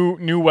 New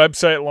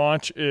website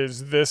launch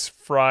is this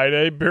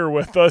Friday. Bear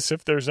with us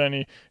if it's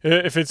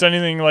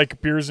anything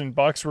like Beers and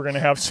Bucks, we're going to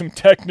have some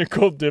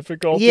technical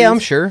difficulties. Yeah, I'm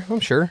sure.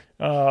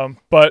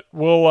 But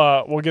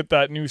we'll get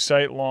that new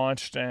site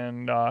launched,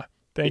 and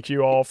thank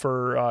you all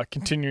for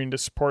continuing to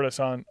support us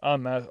on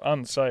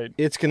the site.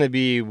 It's going to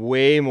be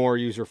way more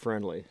user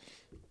friendly,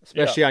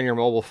 especially on your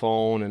mobile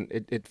phone, and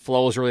it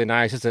flows really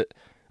nice. It's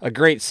a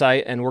great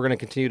site, and we're going to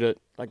continue to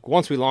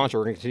once we launch it,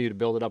 we're going to continue to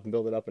build it up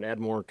and add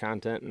more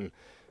content and.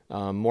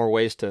 More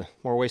ways to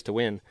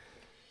win.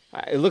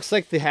 It looks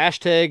like the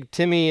hashtag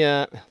Timmy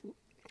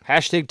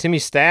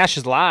Stash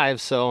is live,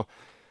 so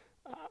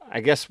I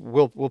guess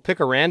we'll pick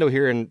a rando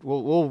here, and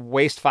we'll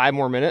waste 5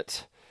 more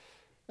minutes.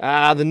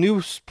 The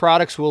new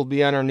products will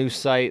be on our new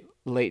site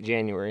late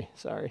January.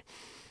 Sorry.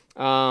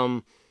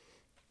 All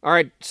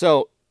right,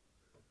 so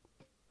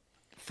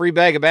free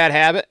bag of Bad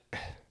Habit.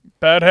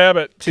 Bad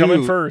Habit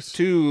coming first.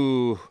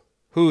 To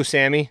who,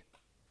 Sammy?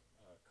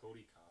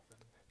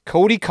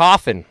 Cody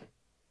Coffin.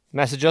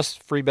 Message us,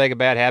 free bag of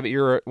Bad Habit.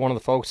 You're one of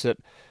the folks that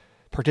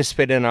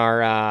participated in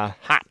our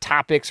Hot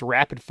Topics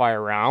rapid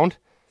fire round.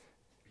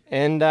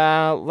 And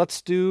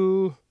let's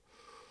do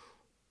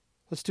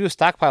a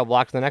stockpile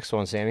block to the next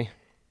one, Sammy.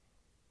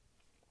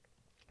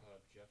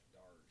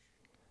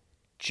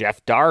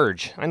 Jeff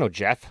Darge. I know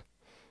Jeff.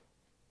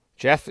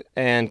 Jeff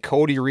and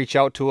Cody reach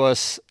out to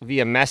us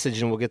via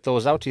message, and we'll get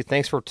those out to you.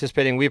 Thanks for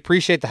participating. We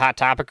appreciate the Hot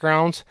Topic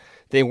rounds.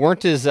 They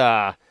weren't as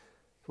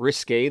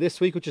risque this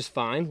week, which is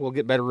fine. We'll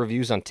get better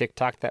reviews on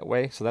TikTok that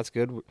way, so that's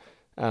good.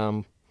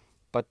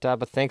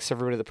 But thanks to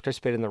everybody that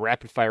participated in the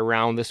rapid fire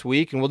round this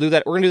week, and we'll do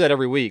that. We're gonna do that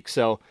every week.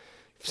 So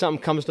if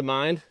something comes to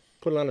mind,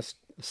 put it on a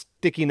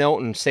sticky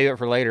note and save it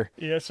for later.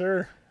 Yes,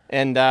 sir.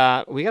 And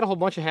we got a whole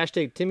bunch of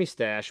hashtag Timmy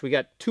Stash. We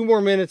got 2 more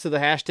minutes of the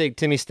hashtag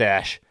Timmy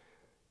Stash.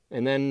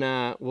 And then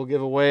we'll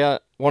give away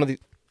one of the...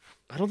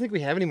 I don't think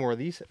we have any more of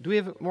these. Do we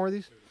have more of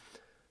these?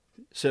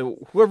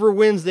 So whoever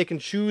wins, they can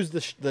choose the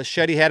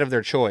Shetty hat of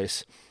their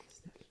choice.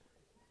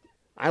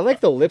 I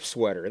like the lip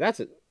sweater. That's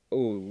it.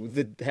 Oh,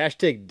 the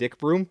hashtag Dick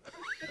Broom.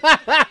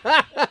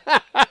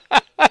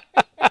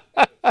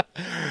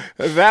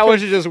 That one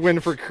should just win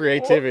for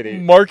creativity.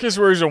 Marcus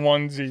wears a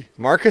onesie.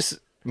 Marcus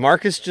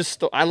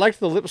just... I liked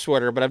the lip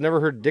sweater, but I've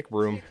never heard Dick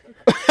Broom.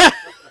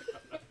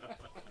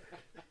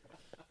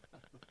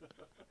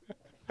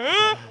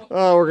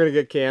 Oh, we're going to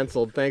get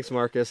canceled. Thanks,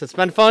 Marcus. It's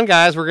been fun,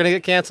 guys. We're going to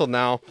get canceled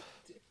now.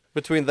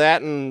 Between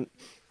that and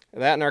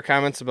our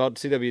comments about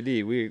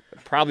CWD, we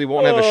probably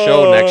won't have a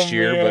show next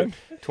year, but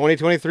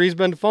 2023 has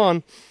been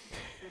fun.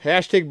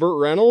 Hashtag Burt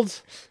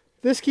Reynolds.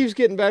 This keeps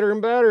getting better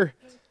and better.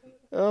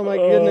 Oh, my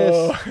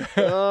goodness.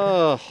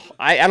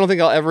 I don't think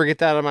I'll ever get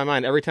that out of my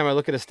mind. Every time I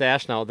look at a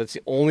stash now, that's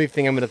the only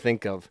thing I'm going to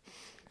think of.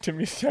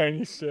 Timmy's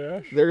tiny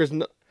stash. There's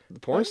the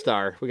porn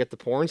star. We got the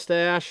porn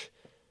stash.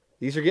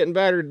 These are getting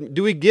better.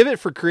 Do we give it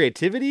for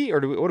creativity, or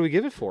what do we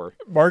give it for?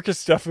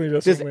 Marcus definitely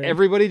doesn't win.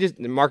 Everybody just...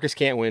 Marcus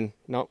can't win.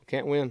 No,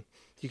 can't win.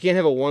 You can't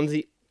have a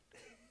onesie,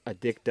 a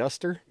dick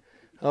duster.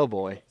 Oh,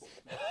 boy.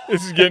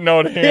 This is getting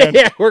out of hand.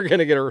 Yeah, we're going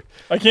to get a...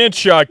 I can't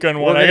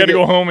shotgun one. I got to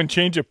go home and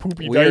change a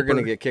poopy diaper. We're going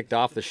to get kicked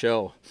off the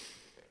show.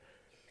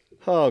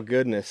 Oh,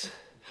 goodness.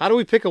 How do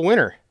we pick a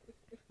winner?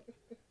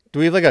 Do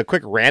we have like a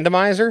quick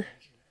randomizer?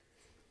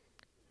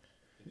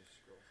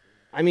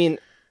 I mean...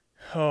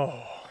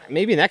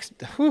 Maybe next...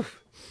 Whew.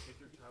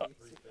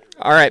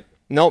 All right.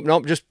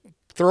 Nope. Just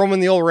throw them in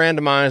the old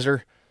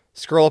randomizer.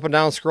 Scroll up and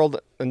down,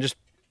 and just...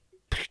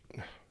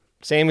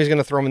 Sammy's going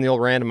to throw them in the old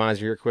randomizer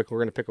here quick. We're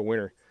going to pick a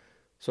winner.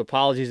 So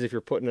apologies if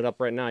you're putting it up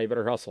right now. You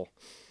better hustle.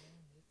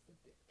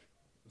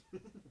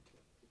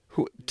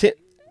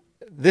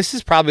 This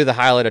is probably the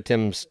highlight of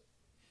Tim's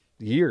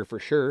year for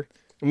sure.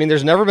 I mean,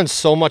 there's never been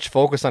so much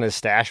focus on his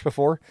stash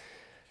before.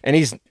 And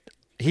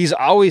he's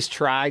always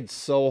tried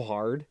so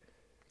hard.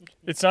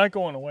 It's not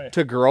going away.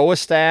 To grow a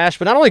stash,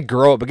 but not only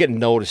grow it, but get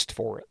noticed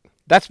for it.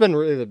 That's been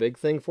really the big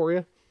thing for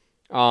you.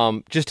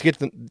 Just to get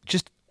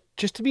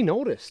just to be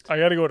noticed. I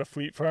got to go to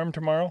Fleet Farm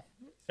tomorrow.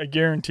 I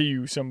guarantee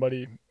you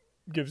somebody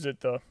gives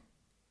it the...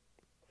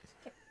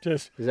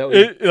 Just is that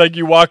what like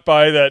you walk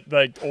by that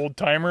like old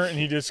timer and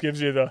he just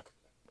gives you the...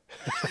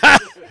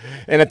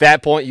 And at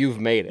that point, you've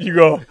made it. You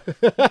go,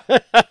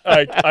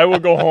 I will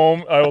go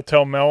home. I will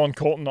tell Mel and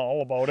Colton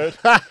all about it.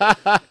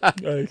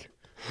 Like...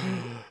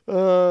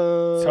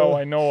 That's how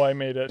I know I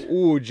made it.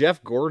 Ooh,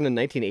 Jeff Gordon in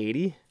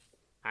 1980.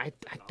 I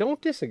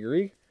don't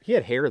disagree. He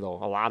had hair though,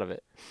 a lot of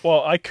it.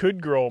 Well, I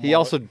could grow. He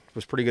also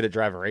was pretty good at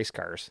driving race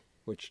cars,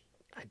 which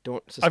I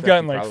don't suspect. I've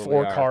gotten like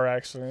 4 car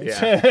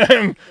accidents.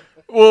 Yeah.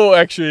 Well,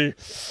 actually,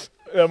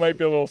 that might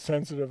be a little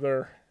sensitive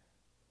there.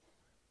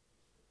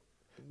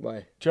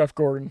 Why? Jeff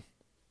Gordon.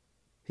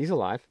 He's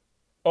alive.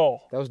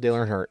 Oh, that was Dale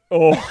Earnhardt.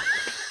 Oh.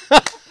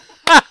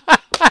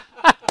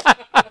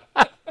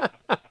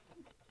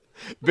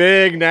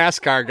 Big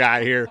NASCAR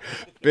guy here.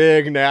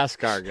 Big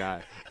NASCAR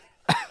guy.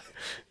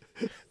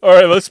 All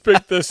right, let's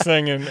pick this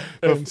thing and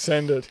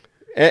send it.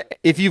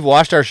 If you've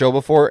watched our show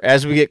before,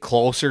 as we get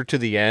closer to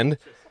the end,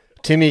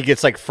 Timmy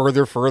gets like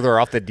further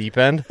off the deep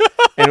end.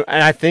 and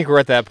I think we're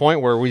at that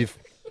point where we've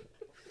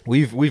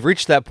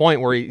reached that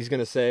point where he's going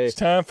to say... It's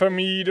time for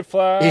me to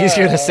fly. He's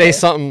going to say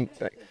something...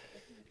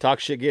 Talk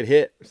shit, get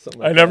hit.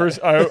 Something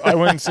like I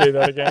wouldn't say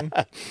that again.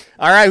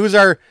 All right, who's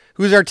our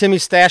Timmy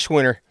Stash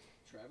winner?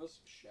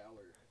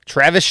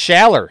 Travis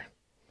Schaller.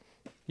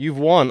 You've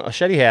won a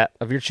Shetty hat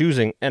of your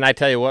choosing. And I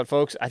tell you what,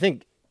 folks, I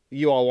think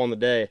you all won the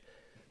day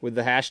with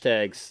the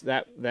hashtags.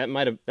 That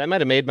might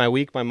have made my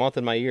week, my month,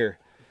 and my year.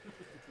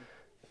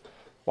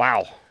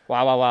 Wow.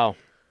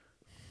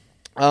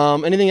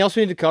 Anything else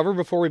we need to cover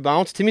before we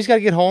bounce? Timmy's got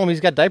to get home. He's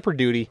got diaper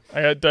duty.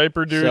 I got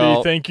diaper duty.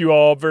 So- Thank you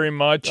all very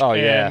much. Oh,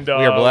 yeah. And, We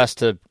are blessed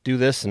to do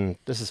this, and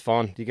this is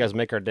fun. You guys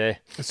make our day.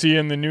 See you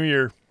in the new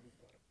year.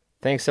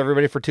 Thanks,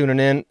 everybody, for tuning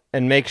in.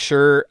 And make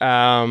sure,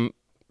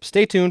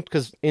 stay tuned,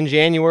 because in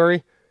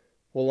January,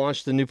 we'll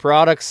launch the new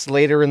products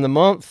later in the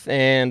month,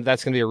 and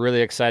that's going to be a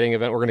really exciting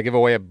event. We're going to give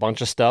away a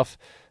bunch of stuff.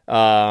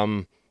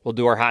 We'll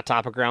do our Hot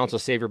Topic round, so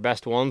save your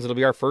best ones. It'll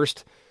be our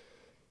first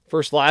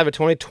live of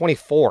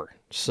 2024.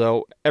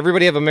 So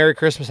everybody have a Merry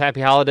Christmas,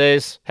 Happy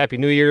Holidays, Happy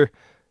New Year.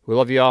 We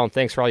love you all, and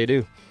thanks for all you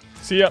do.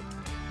 See ya.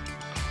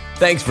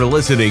 Thanks for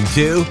listening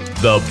to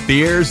the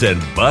Beers and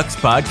Bucks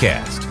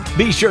podcast.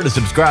 Be sure to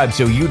subscribe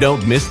so you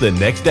don't miss the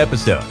next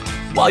episode.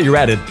 While you're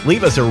at it,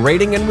 leave us a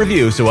rating and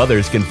review so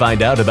others can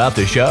find out about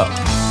the show.